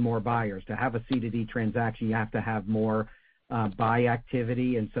more and more buyers. To have a C2D transaction, you have to have more buy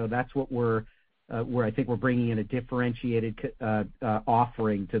activity. And so that's what where I think we're bringing in a differentiated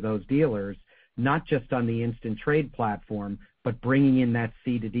offering to those dealers, not just on the instant trade platform, but bringing in that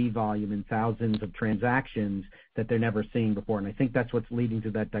C2D volume in thousands of transactions that they're never seeing before. And I think that's what's leading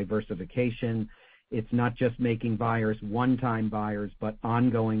to that diversification. It's not just making buyers one-time buyers, but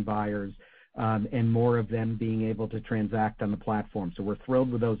ongoing buyers, and more of them being able to transact on the platform. So we're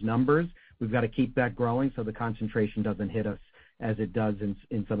thrilled with those numbers. We've got to keep that growing so the concentration doesn't hit us as it does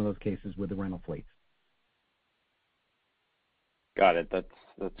in some of those cases with the rental fleets. Got it.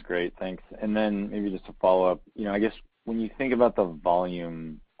 That's great. Thanks. And then maybe just a follow-up, I guess when you think about the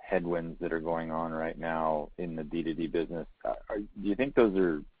volume headwinds that are going on right now in the D2D business, do you think those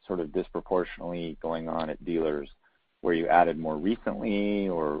are sort of disproportionately going on at dealers where you added more recently,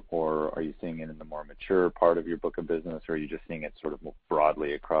 or are you seeing it in the more mature part of your book of business, or are you just seeing it sort of more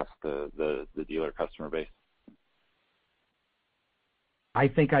broadly across the dealer customer base? I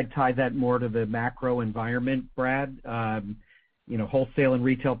think I'd tie that more to the macro environment, Brad. Wholesale and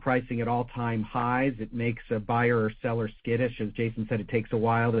retail pricing at all-time highs. It makes a buyer or seller skittish. As Jason said, it takes a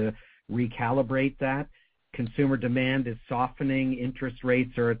while to recalibrate that. Consumer demand is softening. Interest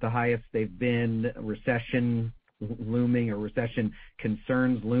rates are at the highest they've been. Recession looming, or recession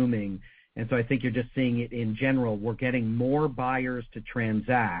concerns looming. And so I think you're just seeing it in general. We're getting more buyers to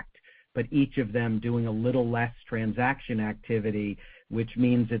transact, but each of them doing a little less transaction activity, which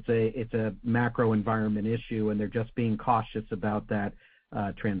means it's a macro environment issue, and they're just being cautious about that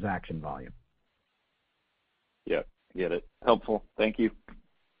transaction volume. Yeah, get it. Helpful. Thank you.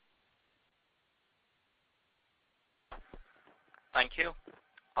 Thank you.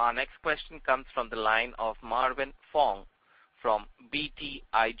 Our next question comes from the line of Marvin Fong from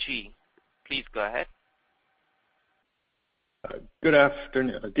BTIG. Please go ahead. Good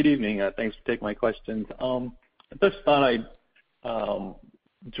afternoon. Good evening. Thanks for taking my questions. I just thought I'd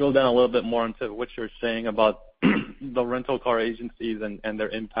drill down a little bit more into what you're saying about the rental car agencies and their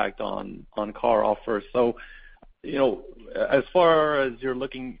impact on car offers. So, as far as you're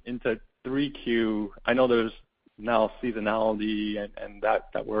looking into 3Q, I know there's now seasonality and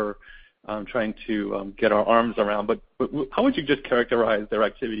that we're trying to get our arms around, but how would you just characterize their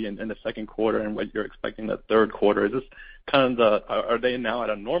activity in the second quarter and what you're expecting the third quarter? Is this kind of are they now at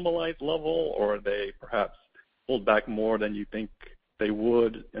a normalized level, or are they perhaps pulled back more than you think they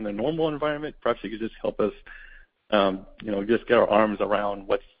would in a normal environment? Perhaps you could just help us, just get our arms around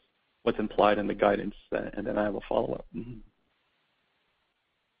what's implied in the guidance, and then I have a follow-up. Mm-hmm.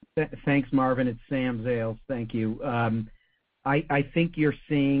 Thanks, Marvin. It's Sam Zales. Thank you. I think you're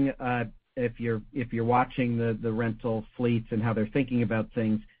seeing, if you're watching the rental fleets and how they're thinking about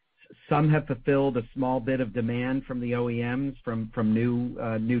things, some have fulfilled a small bit of demand from the OEMs from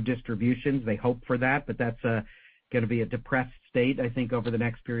new distributions. They hope for that, but that's going to be a depressed state, I think, over the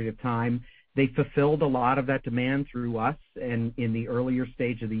next period of time. They fulfilled a lot of that demand through us and in the earlier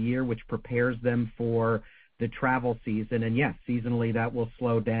stage of the year, which prepares them for the travel season. And yes, seasonally that will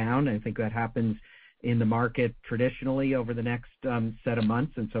slow down. I think that happens in the market traditionally over the next set of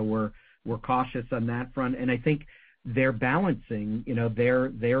months, and so we're cautious on that front. And I think they're balancing,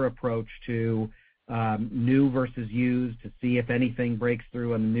 their approach to new versus used to see if anything breaks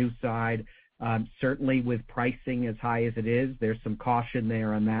through on the new side. Certainly with pricing as high as it is, there's some caution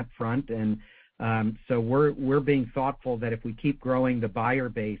there on that front. And so we're being thoughtful that if we keep growing the buyer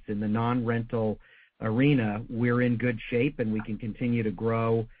base in the non-rental arena, we're in good shape and we can continue to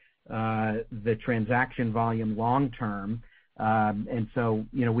grow the transaction volume long term. And so,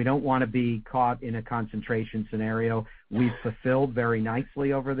 we don't want to be caught in a concentration scenario. We've fulfilled very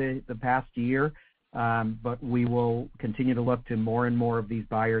nicely over the past year, but we will continue to look to more and more of these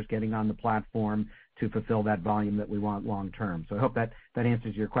buyers getting on the platform to fulfill that volume that we want long term. So I hope that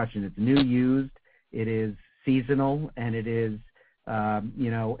answers your question. It's new, used, it is seasonal, and it is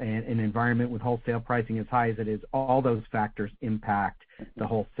an environment with wholesale pricing as high as it is. All those factors impact the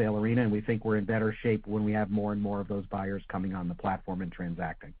wholesale arena, and we think we're in better shape when we have more and more of those buyers coming on the platform and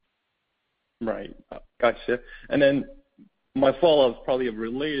transacting. Right. Gotcha. And then my follow-up is probably a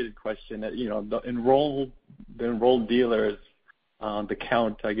related question. That the enrolled dealers, the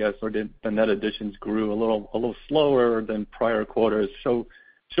count, I guess, or the net additions grew a little slower than prior quarters. So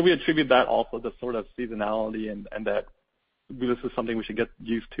should we attribute that also to sort of seasonality and that this is something we should get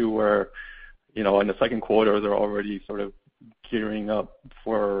used to, where in the second quarter they're already sort of gearing up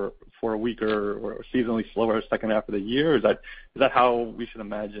for a weaker or seasonally slower second half of the year? Is that how we should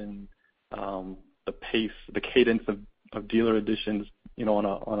imagine the pace, the cadence of dealer additions, on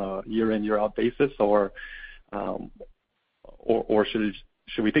a year in, year out basis, or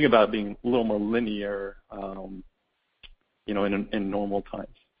should we think about it being a little more linear, in normal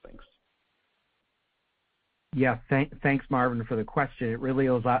times? Thanks. Yeah, thanks, Marvin, for the question. It really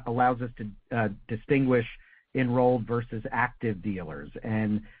allows us to distinguish enrolled versus active dealers,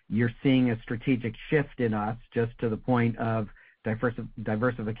 and you're seeing a strategic shift in us just to the point of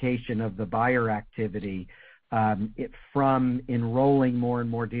diversification of the buyer activity. From enrolling more and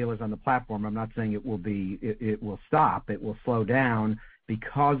more dealers on the platform. I'm not saying it will stop. It will slow down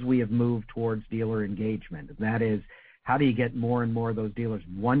because we have moved towards dealer engagement. And that is, how do you get more and more of those dealers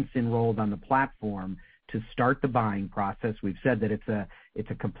once enrolled on the platform to start the buying process? We've said that it's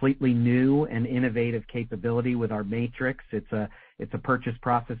a completely new and innovative capability with our matrix. It's a purchase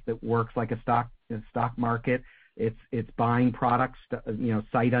process that works like a stock market. It's buying products,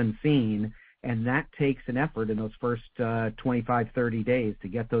 sight unseen. And that takes an effort in those first 25, 30 days to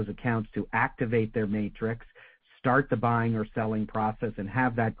get those accounts to activate their matrix, start the buying or selling process, and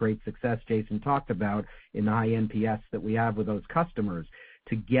have that great success Jason talked about in the high NPS that we have with those customers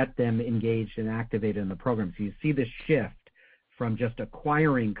to get them engaged and activated in the program. So you see this shift from just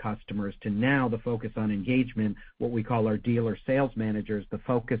acquiring customers to now the focus on engagement, what we call our dealer sales managers, the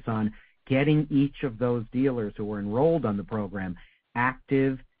focus on getting each of those dealers who are enrolled on the program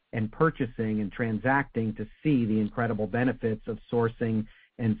active and purchasing and transacting to see the incredible benefits of sourcing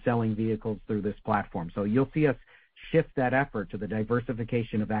and selling vehicles through this platform. So you'll see us shift that effort to the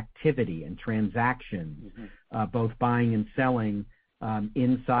diversification of activity and transactions, both buying and selling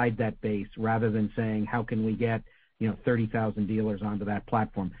inside that base, rather than saying, how can we get 30,000 dealers onto that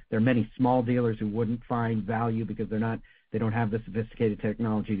platform? There are many small dealers who wouldn't find value because they don't have the sophisticated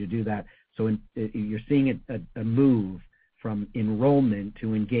technology to do that. So you're seeing a move from enrollment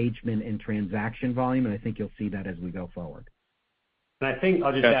to engagement and transaction volume, and I think you'll see that as we go forward. And I think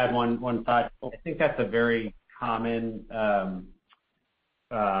I'll just add one thought. I think that's a very common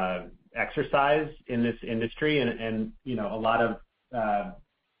exercise in this industry, and a lot of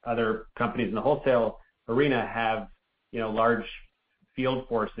other companies in the wholesale arena have large field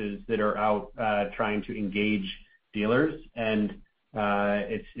forces that are out trying to engage dealers, and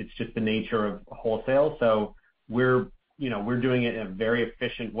it's just the nature of wholesale. So we're doing it in a very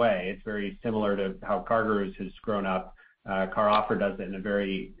efficient way. It's very similar to how CarGurus has grown up. CarOffer does it in a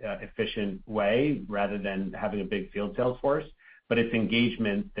very efficient way rather than having a big field sales force. But it's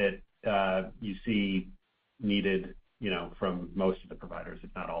engagement that you see needed, from most of the providers, if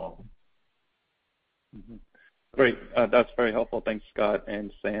not all of them. Mm-hmm. Great. That's very helpful. Thanks, Scott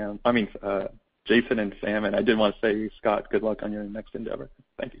and Sam. Jason and Sam. And I did want to say, Scott, good luck on your next endeavor.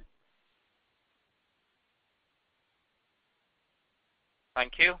 Thank you.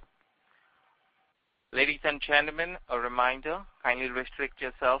 Thank you. Ladies and gentlemen, a reminder, kindly restrict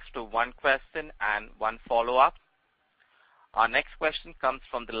yourselves to one question and one follow-up. Our next question comes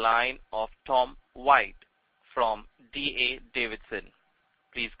from the line of Tom White from D.A. Davidson.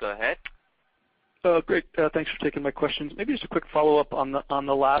 Please go ahead. Great. Thanks for taking my questions. Maybe just a quick follow-up on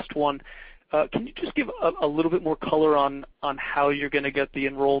the last one. Can you just give a little bit more color on how you're going to get the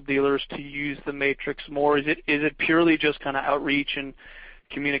enrolled dealers to use the matrix more? Is it purely just kind of outreach and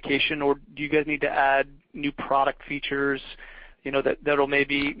communication, or do you guys need to add new product features, that'll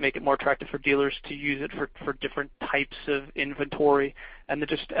maybe make it more attractive for dealers to use it for different types of inventory? And then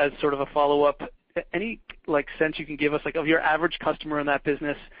just as sort of a follow-up, any sense you can give us of your average customer in that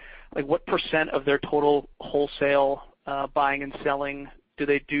business, what % of their total wholesale buying and selling do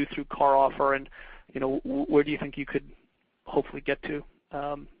they do through CarOffer, and where do you think you could hopefully get to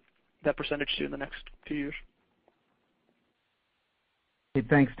that percentage to in the next few years? Hey,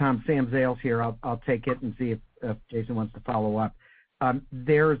 thanks, Tom. Sam Zales here. I'll take it and see if Jason wants to follow up.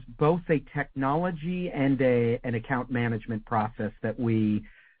 There's both a technology and an account management process that we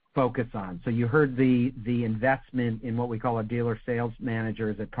focus on. So you heard the investment in what we call our dealer sales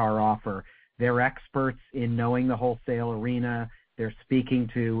managers at CarOffer. They're experts in knowing the wholesale arena. They're speaking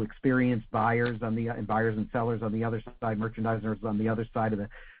to experienced buyers buyers and sellers on the other side, merchandisers on the other side of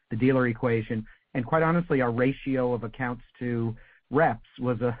the dealer equation. And quite honestly, our ratio of accounts to reps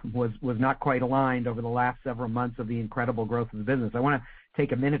was not quite aligned over the last several months of the incredible growth of the business. I want to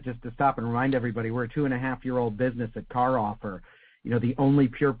take a minute just to stop and remind everybody we're a 2.5-year-old business at CarOffer, the only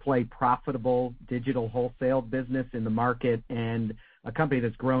pure play profitable digital wholesale business in the market, and a company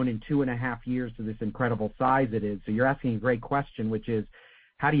that's grown in 2.5 years to this incredible size it is. So you're asking a great question, which is,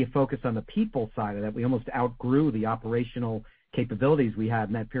 how do you focus on the people side of that? We almost outgrew the operational capabilities we had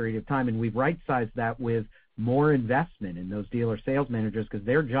in that period of time, and we've right-sized that with more investment in those dealer sales managers, because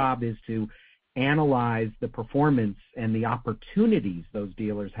their job is to analyze the performance and the opportunities those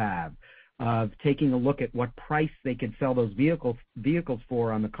dealers have of taking a look at what price they can sell those vehicles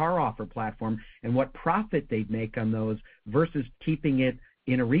for on the CarOffer platform and what profit they'd make on those versus keeping it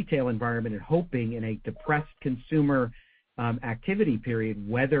in a retail environment and hoping in a depressed consumer activity period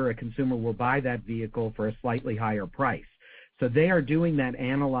whether a consumer will buy that vehicle for a slightly higher price. So they are doing that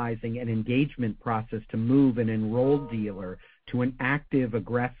analyzing and engagement process to move an enrolled dealer to an active,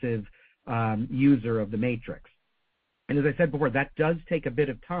 aggressive user of the matrix. And as I said before, that does take a bit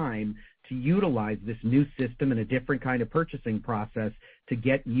of time to utilize this new system and a different kind of purchasing process to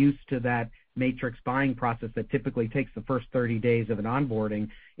get used to that matrix buying process that typically takes the first 30 days of an onboarding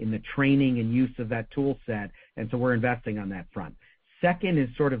in the training and use of that tool set. And so we're investing on that front. Second is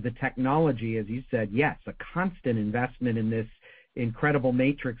sort of the technology, as you said, yes, a constant investment in this incredible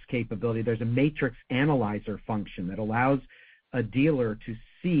matrix capability. There's a matrix analyzer function that allows a dealer to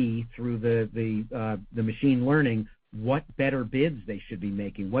see through the machine learning what better bids they should be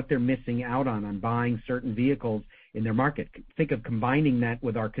making, what they're missing out on buying certain vehicles in their market. Think of combining that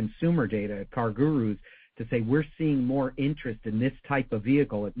with our consumer data at CarGurus to say we're seeing more interest in this type of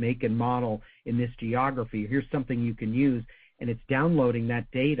vehicle at make and model in this geography. Here's something you can use. And it's downloading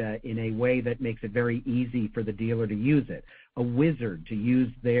that data in a way that makes it very easy for the dealer to use it. A wizard to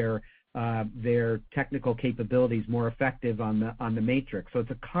use their technical capabilities more effective on the matrix. So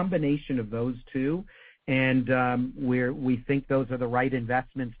it's a combination of those two, and we think those are the right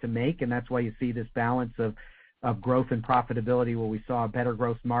investments to make, and that's why you see this balance of growth and profitability where we saw a better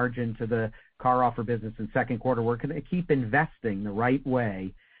gross margin to the CarOffer business in second quarter. We're going to keep investing the right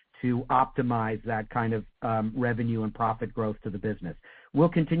way to optimize that kind of revenue and profit growth to the business. We'll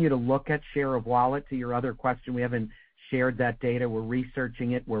continue to look at share of wallet. To your other question, we haven't shared that data. We're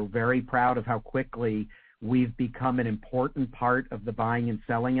researching it. We're very proud of how quickly we've become an important part of the buying and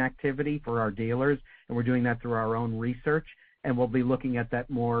selling activity for our dealers, and we're doing that through our own research, and we'll be looking at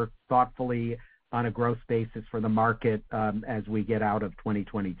that more thoughtfully on a growth basis for the market as we get out of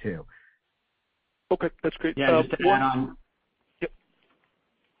 2022. Okay, that's great. Yeah, just to add on.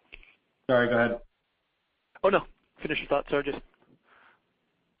 Sorry, go ahead. Oh, no. Finish your thought, sir.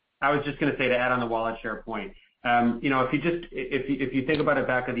 I was just going to say, to add on the wallet share point, if you think about it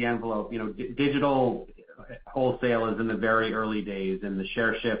back of the envelope, digital wholesale is in the very early days, and the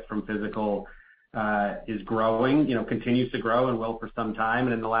share shift from physical is growing, continues to grow and will for some time.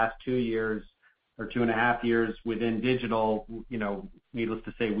 And in the last 2 years or 2.5 years within digital, needless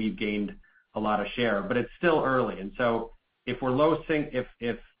to say, we've gained a lot of share, but it's still early. And so if we're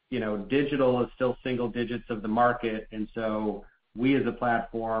if digital is still single digits of the market, and so we as a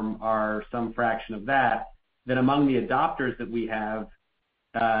platform are some fraction of that, then among the adopters that we have,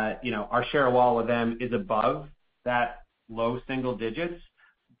 our share of wallet with them is above that low single digits,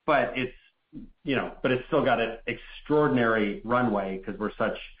 but it's still got an extraordinary runway because we're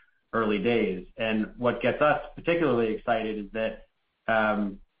such early days. And what gets us particularly excited is that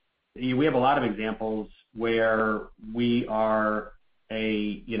we have a lot of examples where we are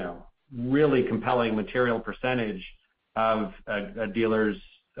a really compelling material percentage of a dealer's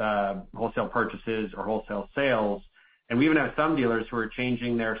wholesale purchases or wholesale sales. And we even have some dealers who are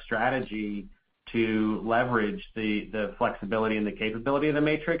changing their strategy to leverage the flexibility and the capability of the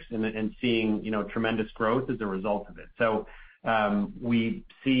matrix and seeing tremendous growth as a result of it. So we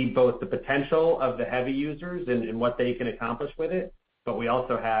see both the potential of the heavy users and what they can accomplish with it, but we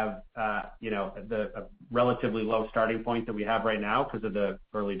also have a relatively low starting point that we have right now because of the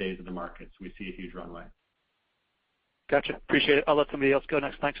early days of the market. So we see a huge runway. Gotcha. Appreciate it. I'll let somebody else go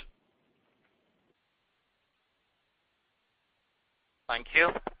next. Thanks. Thank you.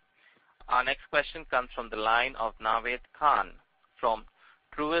 Our next question comes from the line of Naved Khan from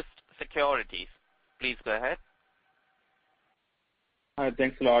Truist Securities. Please go ahead. Hi,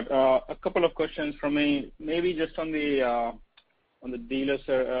 thanks a lot. A couple of questions from me. Maybe just on the dealer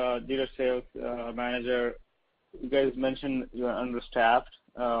sales manager. You guys mentioned you're understaffed,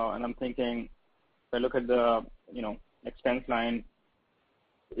 and I'm thinking, if I look at the expense line,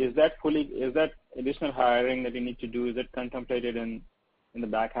 is that additional hiring that you need to do? Is it contemplated in the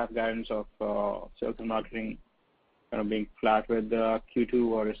back half guidance of sales and marketing kind of being flat with Q2,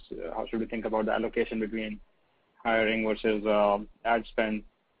 or how should we think about the allocation between hiring versus ad spend?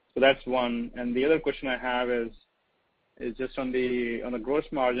 So that's one. And the other question I have is just on the gross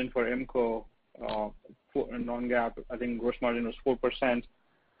margin for IMCO, non-GAAP. I think gross margin was 4%.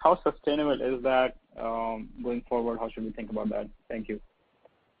 How sustainable is that going forward? How should we think about that? Thank you.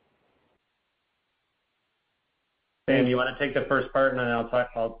 Sam, you want to take the first part, and then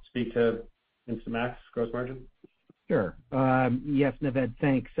I'll speak to Instant Max gross margin? Sure. Yes, Naved,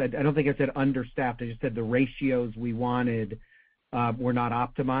 thanks. I don't think I said understaffed. I just said the ratios we wanted were not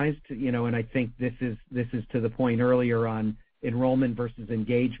optimized, and I think this is to the point earlier on enrollment versus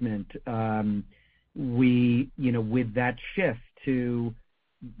engagement. With that shift to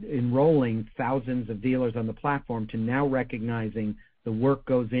enrolling thousands of dealers on the platform to now recognizing the work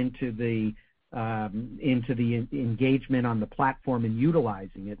goes into the engagement on the platform and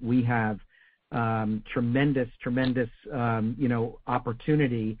utilizing it, we have tremendous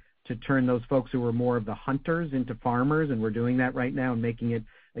opportunity to turn those folks who are more of the hunters into farmers, and we're doing that right now and making it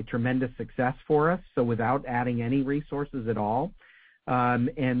a tremendous success for us. So without adding any resources at all,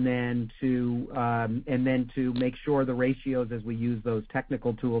 and then to make sure the ratios as we use those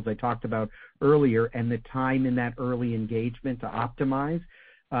technical tools I talked about earlier, and the time in that early engagement to optimize,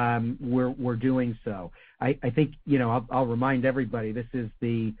 we're doing so. I think I'll remind everybody this is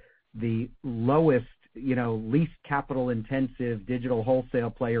the lowest, least capital intensive digital wholesale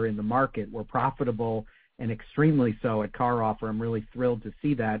player in the market. We're profitable and extremely so at CarOffer. I'm really thrilled to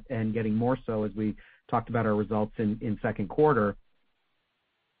see that, and getting more so as we talked about our results in second quarter.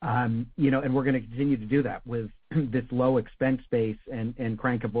 And we're going to continue to do that with this low expense base and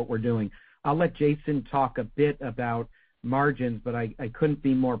crank up what we're doing. I'll let Jason talk a bit about margins, but I couldn't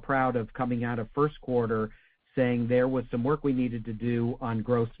be more proud of coming out of first quarter saying there was some work we needed to do on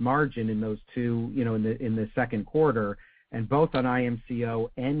gross margin in those two, in the second quarter, and both on IMCO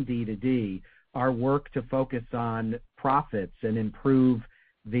and D2D, our work to focus on profits and improve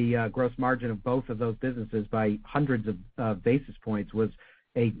the gross margin of both of those businesses by hundreds of basis points was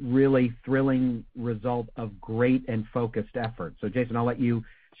a really thrilling result of great and focused effort. So Jason, I'll let you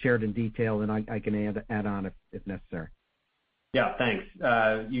share it in detail, and I can add on if necessary. Yeah, thanks.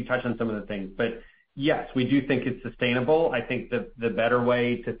 You touched on some of the things, but yes, we do think it's sustainable. I think the better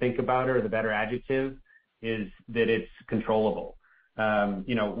way to think about it, or the better adjective, is that it's controllable.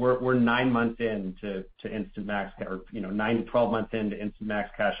 We're 9 months into Instant Max, or 9 to 12 months into Instant Max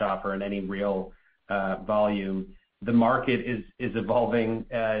Cash Offer and any real volume. The market is evolving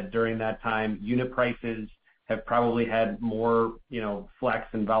during that time. Unit prices have probably had more flex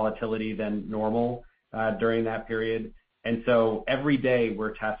and volatility than normal during that period. And so every day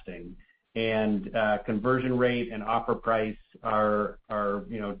we're testing, and conversion rate and offer price are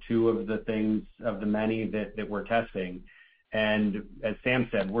two of the things of the many that we're testing. And as Sam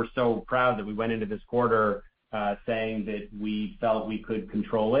said, we're so proud that we went into this quarter saying that we felt we could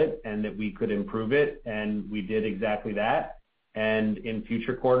control it and that we could improve it, and we did exactly that. And in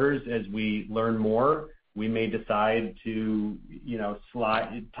future quarters, as we learn more, we may decide to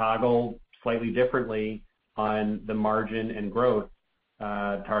toggle slightly differently on the margin and growth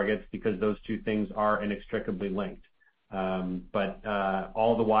targets, because those two things are inextricably linked. But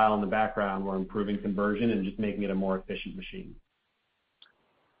all the while in the background, we're improving conversion and just making it a more efficient machine.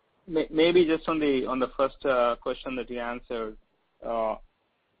 Maybe just on the first question that you answered,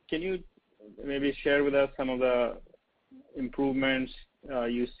 can you maybe share with us some of the improvements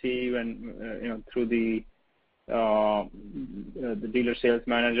you see when through the dealer sales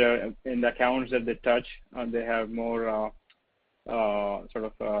manager in the accounts that they touch? They have more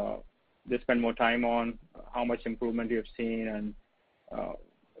they spend more time on. How much improvement you've seen, and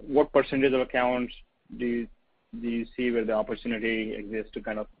what percentage of accounts do you see where the opportunity exists to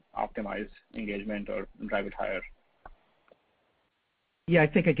kind of optimize engagement or drive it higher? Yeah, I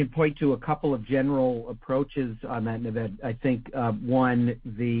think I can point to a couple of general approaches on that, Naved. I think one,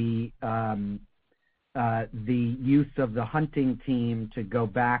 the use of the hunting team to go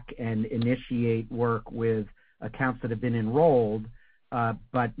back and initiate work with accounts that have been enrolled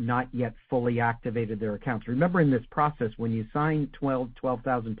but not yet fully activated their accounts. Remember, in this process, when you sign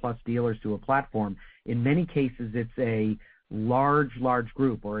 12,000 plus dealers to a platform, in many cases it's a large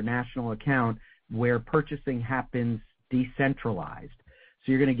group or a national account where purchasing happens decentralized.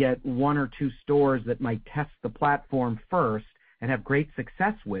 So you're going to get 1 or 2 stores that might test the platform first and have great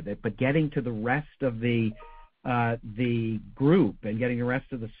success with it, but getting to the rest of the group and getting the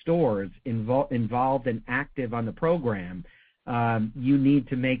rest of the stores involved and active on the program, you need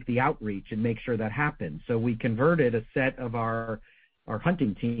to make the outreach and make sure that happens. So we converted a set of our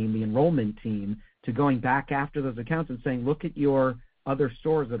hunting team, the enrollment team, to going back after those accounts and saying, look at your other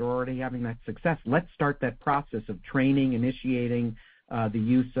stores that are already having that success. Let's start that process of training, initiating the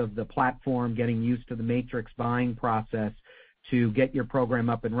use of the platform, getting used to the matrix buying process to get your program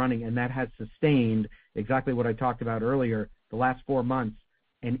up and running. And that has sustained exactly what I talked about earlier, the last 4 months,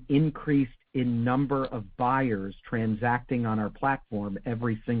 an increase in number of buyers transacting on our platform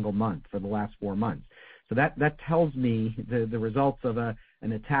every single month for the last 4 months. So that tells me the results of an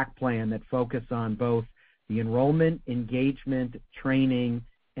attack plan that focus on both the enrollment, engagement, training,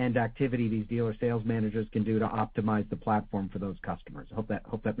 and activity these dealer sales managers can do to optimize the platform for those customers. I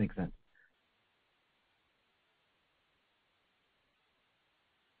hope that makes sense.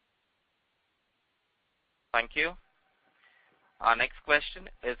 Thank you. Our next question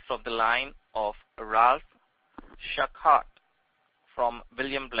is from the line of Ralph Schackart from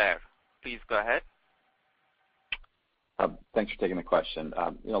William Blair. Please go ahead. Thanks for taking the question.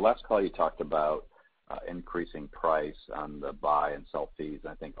 Last call you talked about increasing price on the buy and sell fees,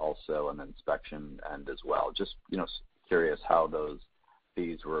 and I think also on the inspection end as well. Just curious how those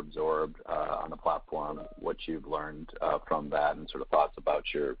fees were absorbed on the platform, what you've learned from that, and sort of thoughts about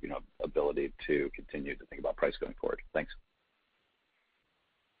your ability to continue to think about price going forward. Thanks.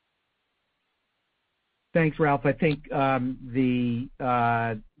 Thanks, Ralph. I think I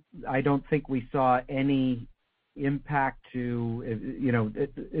don't think we saw any impact to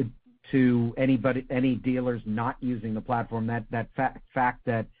any dealers not using the platform. That fact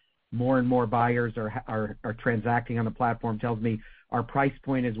that more and more buyers are transacting on the platform tells me our price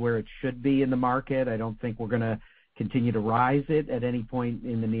point is where it should be in the market. I don't think we're going to continue to rise it at any point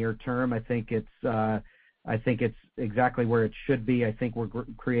in the near term. I think it's exactly where it should be. I think we're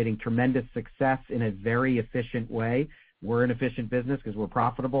creating tremendous success in a very efficient way. We're an efficient business because we're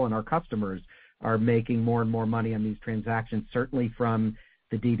profitable, and our customers are making more and more money on these transactions, certainly from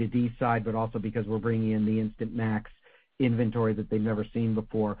the D2D side, but also because we're bringing in the Instant Max inventory that they've never seen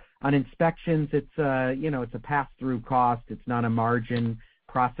before. On inspections, it's a pass-through cost. It's not a margin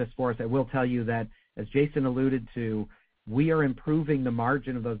process for us. I will tell you that, as Jason alluded to, we are improving the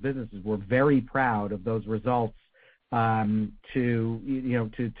margin of those businesses. We're very proud of those results to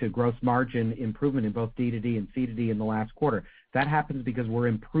gross margin improvement in both D2D and C2D in the last quarter. That happens because we're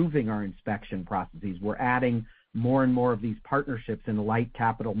improving our inspection processes. We're adding more and more of these partnerships in the light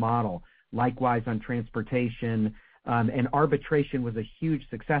capital model. Likewise on transportation, and arbitration was a huge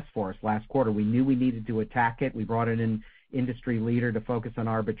success for us last quarter. We knew we needed to attack it. We brought in an industry leader to focus on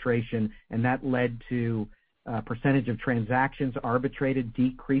arbitration, and that led to percentage of transactions arbitrated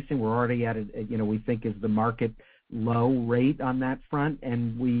decreasing. We're already at we think is the market low rate on that front,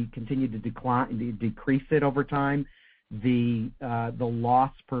 and we continue to decrease it over time. The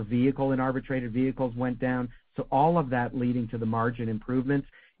loss per vehicle in arbitrated vehicles went down. So all of that leading to the margin improvements.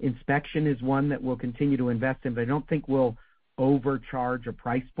 Inspection is one that we'll continue to invest in, but I don't think we'll overcharge a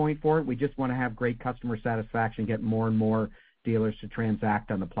price point for it. We just want to have great customer satisfaction, get more and more dealers to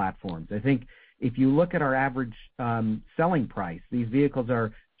transact on the platforms. I think if you look at our average selling price, these vehicles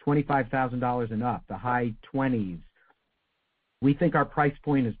are $25,000 and up, the high 20s. We think our price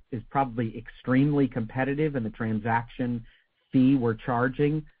point is probably extremely competitive in the transaction fee we're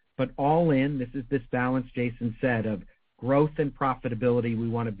charging. But all in, this is this balance Jason said of growth and profitability. We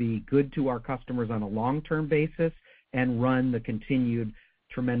want to be good to our customers on a long-term basis and run the continued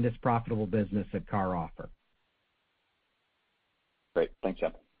tremendous profitable business at CarOffer. Great. Thanks,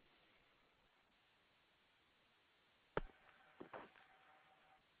 Jeff.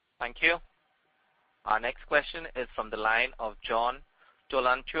 Thank you. Our next question is from the line of John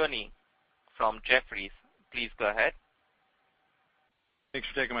Colantuoni from Jefferies. Please go ahead. Thanks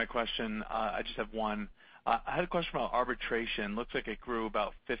for taking my question. I just have one. I had a question about arbitration. Looks like it grew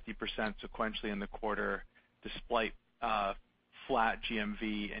about 50% sequentially in the quarter, despite flat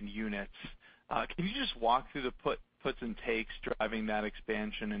GMV and units. Can you just walk through the puts and takes driving that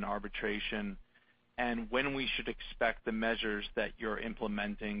expansion in arbitration, and when we should expect the measures that you're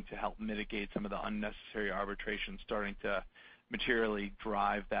implementing to help mitigate some of the unnecessary arbitration starting to materially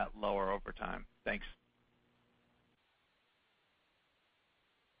drive that lower over time? Thanks.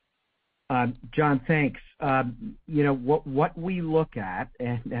 John, thanks. What we look at,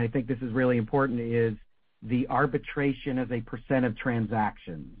 and I think this is really important, is the arbitration as a percent of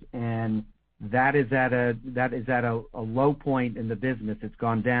transactions, and that is at a low point in the business. It's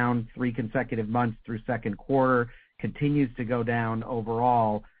gone down 3 consecutive months through second quarter, continues to go down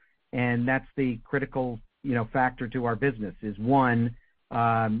overall, and that's the critical factor to our business. Is one,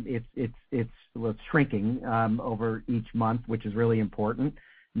 it's shrinking over each month, which is really important.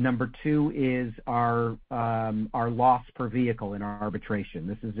 Number 2 is our loss per vehicle in our arbitration.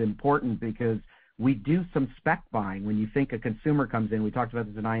 This is important because we do some spec buying. When you think a consumer comes in, we talked about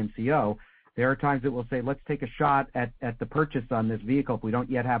this in IMCO, there are times that we'll say, let's take a shot at the purchase on this vehicle. If we don't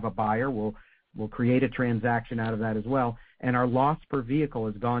yet have a buyer, we'll create a transaction out of that as well. And our loss per vehicle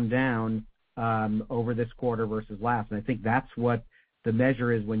has gone down over this quarter versus last. And I think that's what the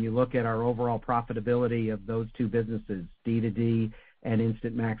measure is when you look at our overall profitability of those two businesses, D2D and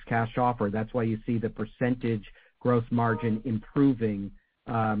Instant Max Cash Offer. That's why you see the percentage gross margin improving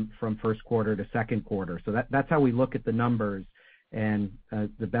from first quarter to second quarter. So that's how we look at the numbers. And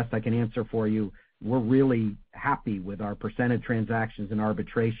the best I can answer for you, we're really happy with our percentage transactions in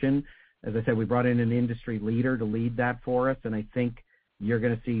arbitration. As I said, we brought in an industry leader to lead that for us, and I think you're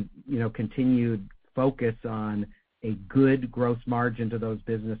going to see, continued focus on a good gross margin to those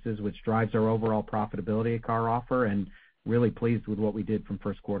businesses, which drives our overall profitability at CarOffer, and really pleased with what we did from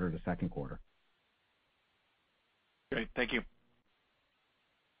first quarter to second quarter. Great. Thank you.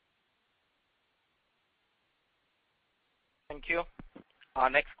 Thank you. Our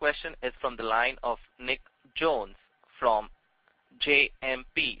next question is from the line of Nick Jones from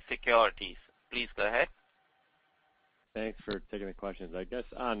JMP Securities. Please go ahead. Thanks for taking the questions. I guess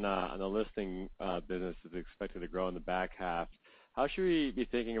on the listing business is expected to grow in the back half. How should we be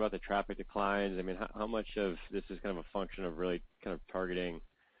thinking about the traffic declines? I mean, how much of this is kind of a function of really kind of targeting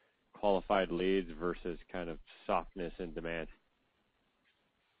qualified leads versus kind of softness in demand?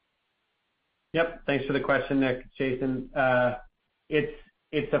 Yep. Thanks for the question, Nick. Jason.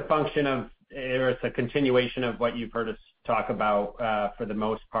 It's a function of, or it's a continuation of what you've heard us talk about for the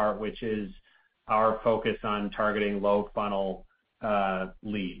most part, which is our focus on targeting low funnel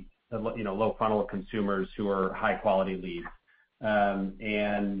leads, low funnel consumers who are high quality leads.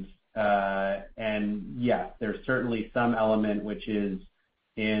 And yes, there's certainly some element which is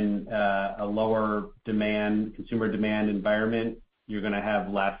in a lower demand, consumer demand environment. You're going to have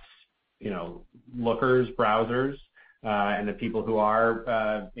less lookers, browsers, and the people who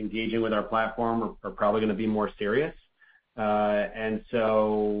are engaging with our platform are probably going to be more serious. And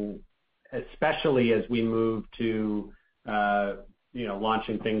so, especially as we move to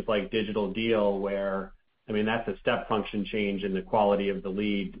launching things like Digital Deal, where that's a step function change in the quality of the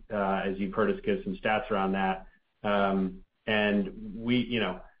lead, as you've heard us give some stats around that. And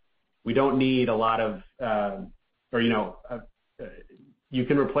we don't need a lot of you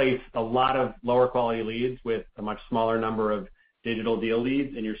can replace a lot of lower quality leads with a much smaller number of Digital Deal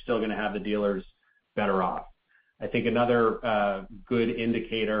leads, and you're still going to have the dealers better off. I think another good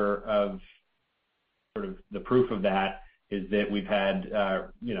indicator of sort of the proof of that is that we've had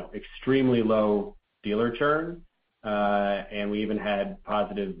extremely low dealer churn, and we even had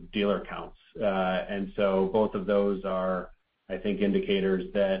positive dealer counts. And so both of those are, I think, indicators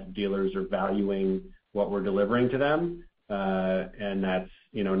that dealers are valuing what we're delivering to them. And that's,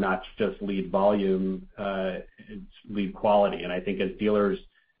 not just lead volume, it's lead quality. And I think as dealers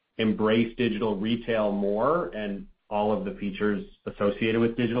embrace digital retail more and all of the features associated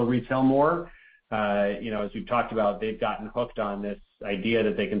with digital retail more, as we've talked about, they've gotten hooked on this idea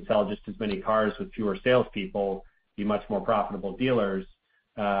that they can sell just as many cars with fewer salespeople, be much more profitable dealers.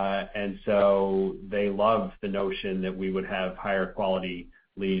 And so they love the notion that we would have higher quality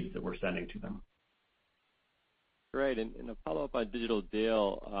leads that we're sending to them. Great. And a follow-up on Digital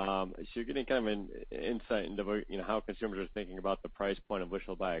Deal, so you're getting kind of an insight into how consumers are thinking about the price point of which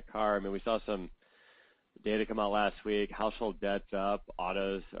they'll buy a car. We saw some data come out last week. Household debt's up.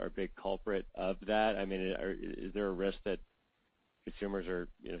 Autos are a big culprit of that. Is there a risk that consumers are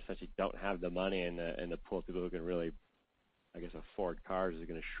essentially don't have the money, and the pool of people who can really, afford cars is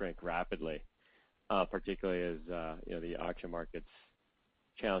going to shrink rapidly, particularly as the auction market's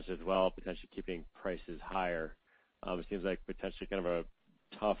challenged as well, potentially keeping prices higher. It seems like potentially kind of a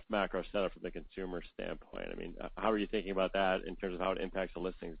tough macro setup from the consumer standpoint. How are you thinking about that in terms of how it impacts the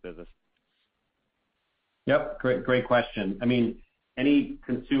listings business? Yep, great question. Any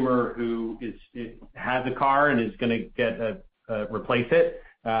consumer who has a car and is going to get replace it,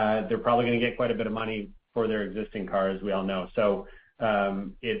 they're probably going to get quite a bit of money for their existing car, as we all know. So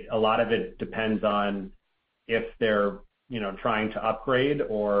a lot of it depends on if they're trying to upgrade,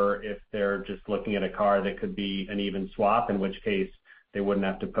 or if they're just looking at a car that could be an even swap, in which case they wouldn't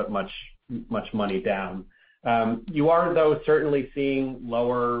have to put much money down. You are, though, certainly seeing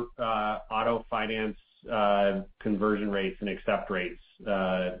lower auto finance conversion rates and accept rates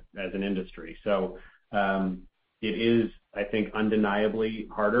as an industry. So it is, I think, undeniably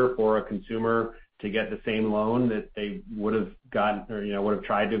harder for a consumer to get the same loan that they would have gotten, or would have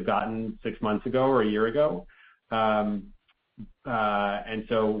tried to have gotten 6 months ago or a year ago. And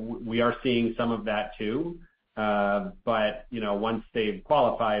so we are seeing some of that too. But once they've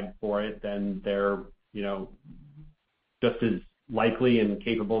qualified for it, then they're just as likely and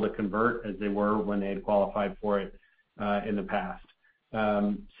capable to convert as they were when they had qualified for it in the past.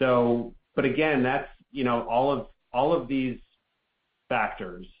 But again, that's all of these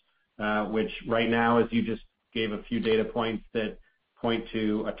factors, which right now, as you just gave a few data points that point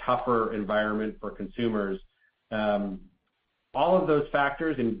to a tougher environment for consumers. All of those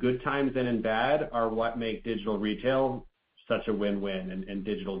factors in good times and in bad are what make digital retail such a win-win and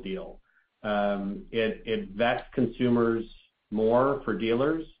Digital Deal. It vets consumers more for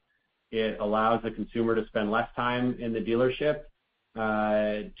dealers. It allows the consumer to spend less time in the dealership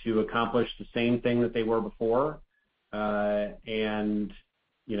to accomplish the same thing that they were before. And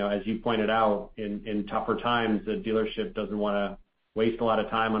as you pointed out, in tougher times, the dealership doesn't want to waste a lot of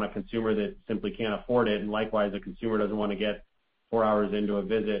time on a consumer that simply can't afford it, and likewise, a consumer doesn't want to get 4 hours into a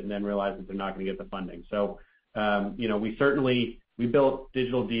visit and then realize that they're not going to get the funding. So, we built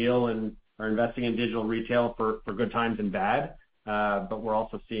Digital Deal and are investing in digital retail for good times and bad, but we're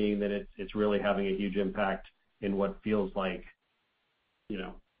also seeing that it's really having a huge impact in what feels like,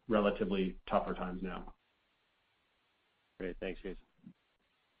 relatively tougher times now. Great. Thanks, Jason.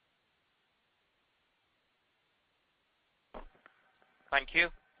 Thank you.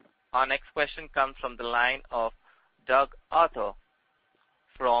 Our next question comes from the line of Doug Arthur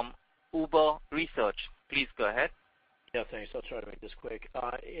from Huber Research. Please go ahead. Yeah, thanks. I'll try to make this quick.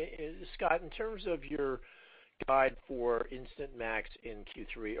 Scott, in terms of your guide for Instant Max in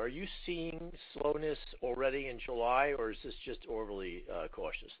Q3, are you seeing slowness already in July, or is this just overly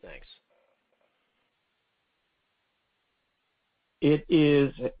cautious? Thanks. It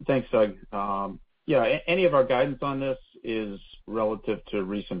is. Thanks, Doug. Any of our guidance on this is relative to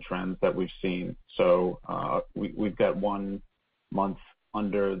recent trends that we've seen. So we've got 1 month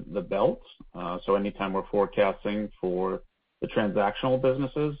under the belt. So anytime we're forecasting for the transactional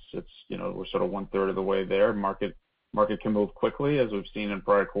businesses, it's we're sort of 1/3 of the way there. Market can move quickly, as we've seen in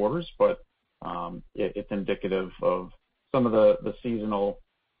prior quarters, but it's indicative of some of the seasonal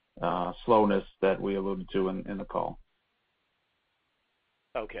slowness that we alluded to in the call.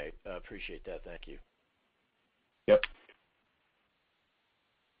 Okay, appreciate that. Thank you. Yep.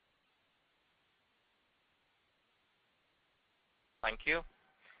 Thank you.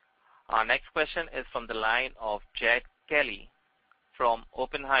 Our next question is from the line of Jed Kelly from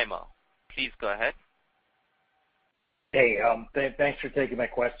Oppenheimer. Please go ahead. Hey, thanks for taking my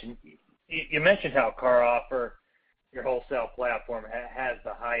question. You mentioned how CarOffer, your wholesale platform, has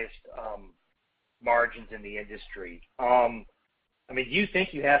the highest margins in the industry. Do you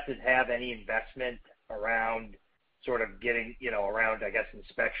think you have to have any investment around sort of getting, around, I guess,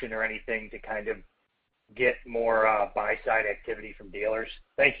 inspection or anything to kind of get more buy-side activity from dealers?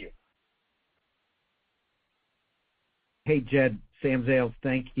 Thank you. Hey, Jed, Sam Zales,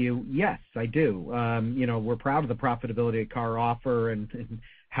 thank you. Yes, I do. We're proud of the profitability of CarOffer and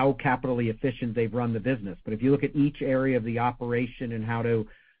how capitally efficient they've run the business. But if you look at each area of the operation and how to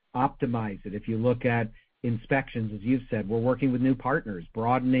optimize it, if you look at inspections, as you've said, we're working with new partners,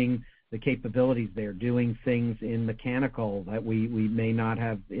 broadening the capabilities there, doing things in mechanical that we may not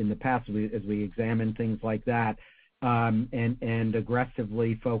have in the past as we examine things like that, and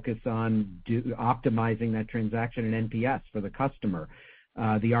aggressively focus on optimizing that transaction and NPS for the customer.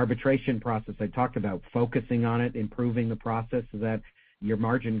 The arbitration process I talked about, focusing on it, improving the process so that your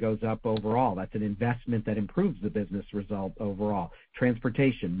margin goes up overall. That's an investment that improves the business result overall.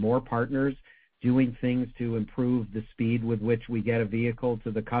 Transportation, more partners doing things to improve the speed with which we get a vehicle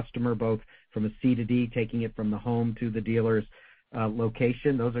to the customer, both from a C to D, taking it from the home to the dealer's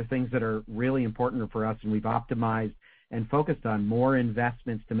location. Those are things that are really important for us, and we've optimized and focused on more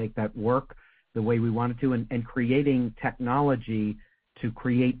investments to make that work the way we want it to, and creating technology to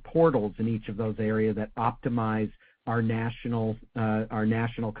create portals in each of those areas that optimize our national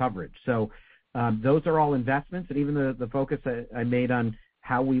coverage. So those are all investments, and even the focus I made on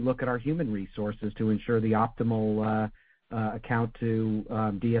how we look at our human resources to ensure the optimal account to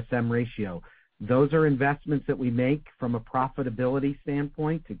DSM ratio. Those are investments that we make from a profitability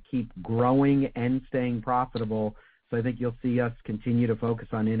standpoint to keep growing and staying profitable. So I think you'll see us continue to focus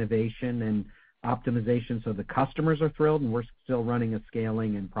on innovation and optimization so the customers are thrilled and we're still running a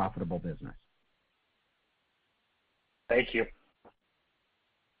scaling and profitable business. Thank you.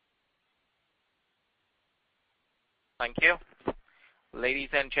 Thank you. Ladies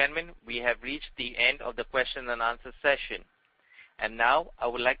and gentlemen, we have reached the end of the question and answer session. And now I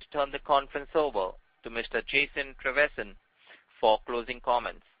would like to turn the conference over to Mr. Jason Trevisan for closing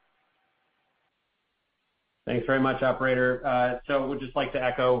comments. Thanks very much, operator. We'd just like to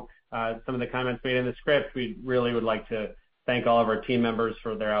echo some of the comments made in the script. We really would like to thank all of our team members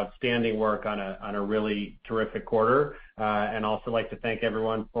for their outstanding work on a really terrific quarter, and also like to thank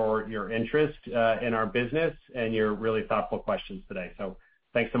everyone for your interest in our business and your really thoughtful questions today.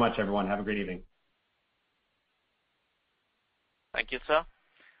 Thanks so much, everyone. Have a great evening. Thank you, sir.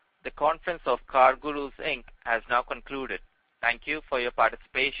 The conference of CarGurus, Inc. has now concluded. Thank you for your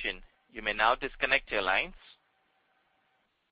participation. You may now disconnect your lines.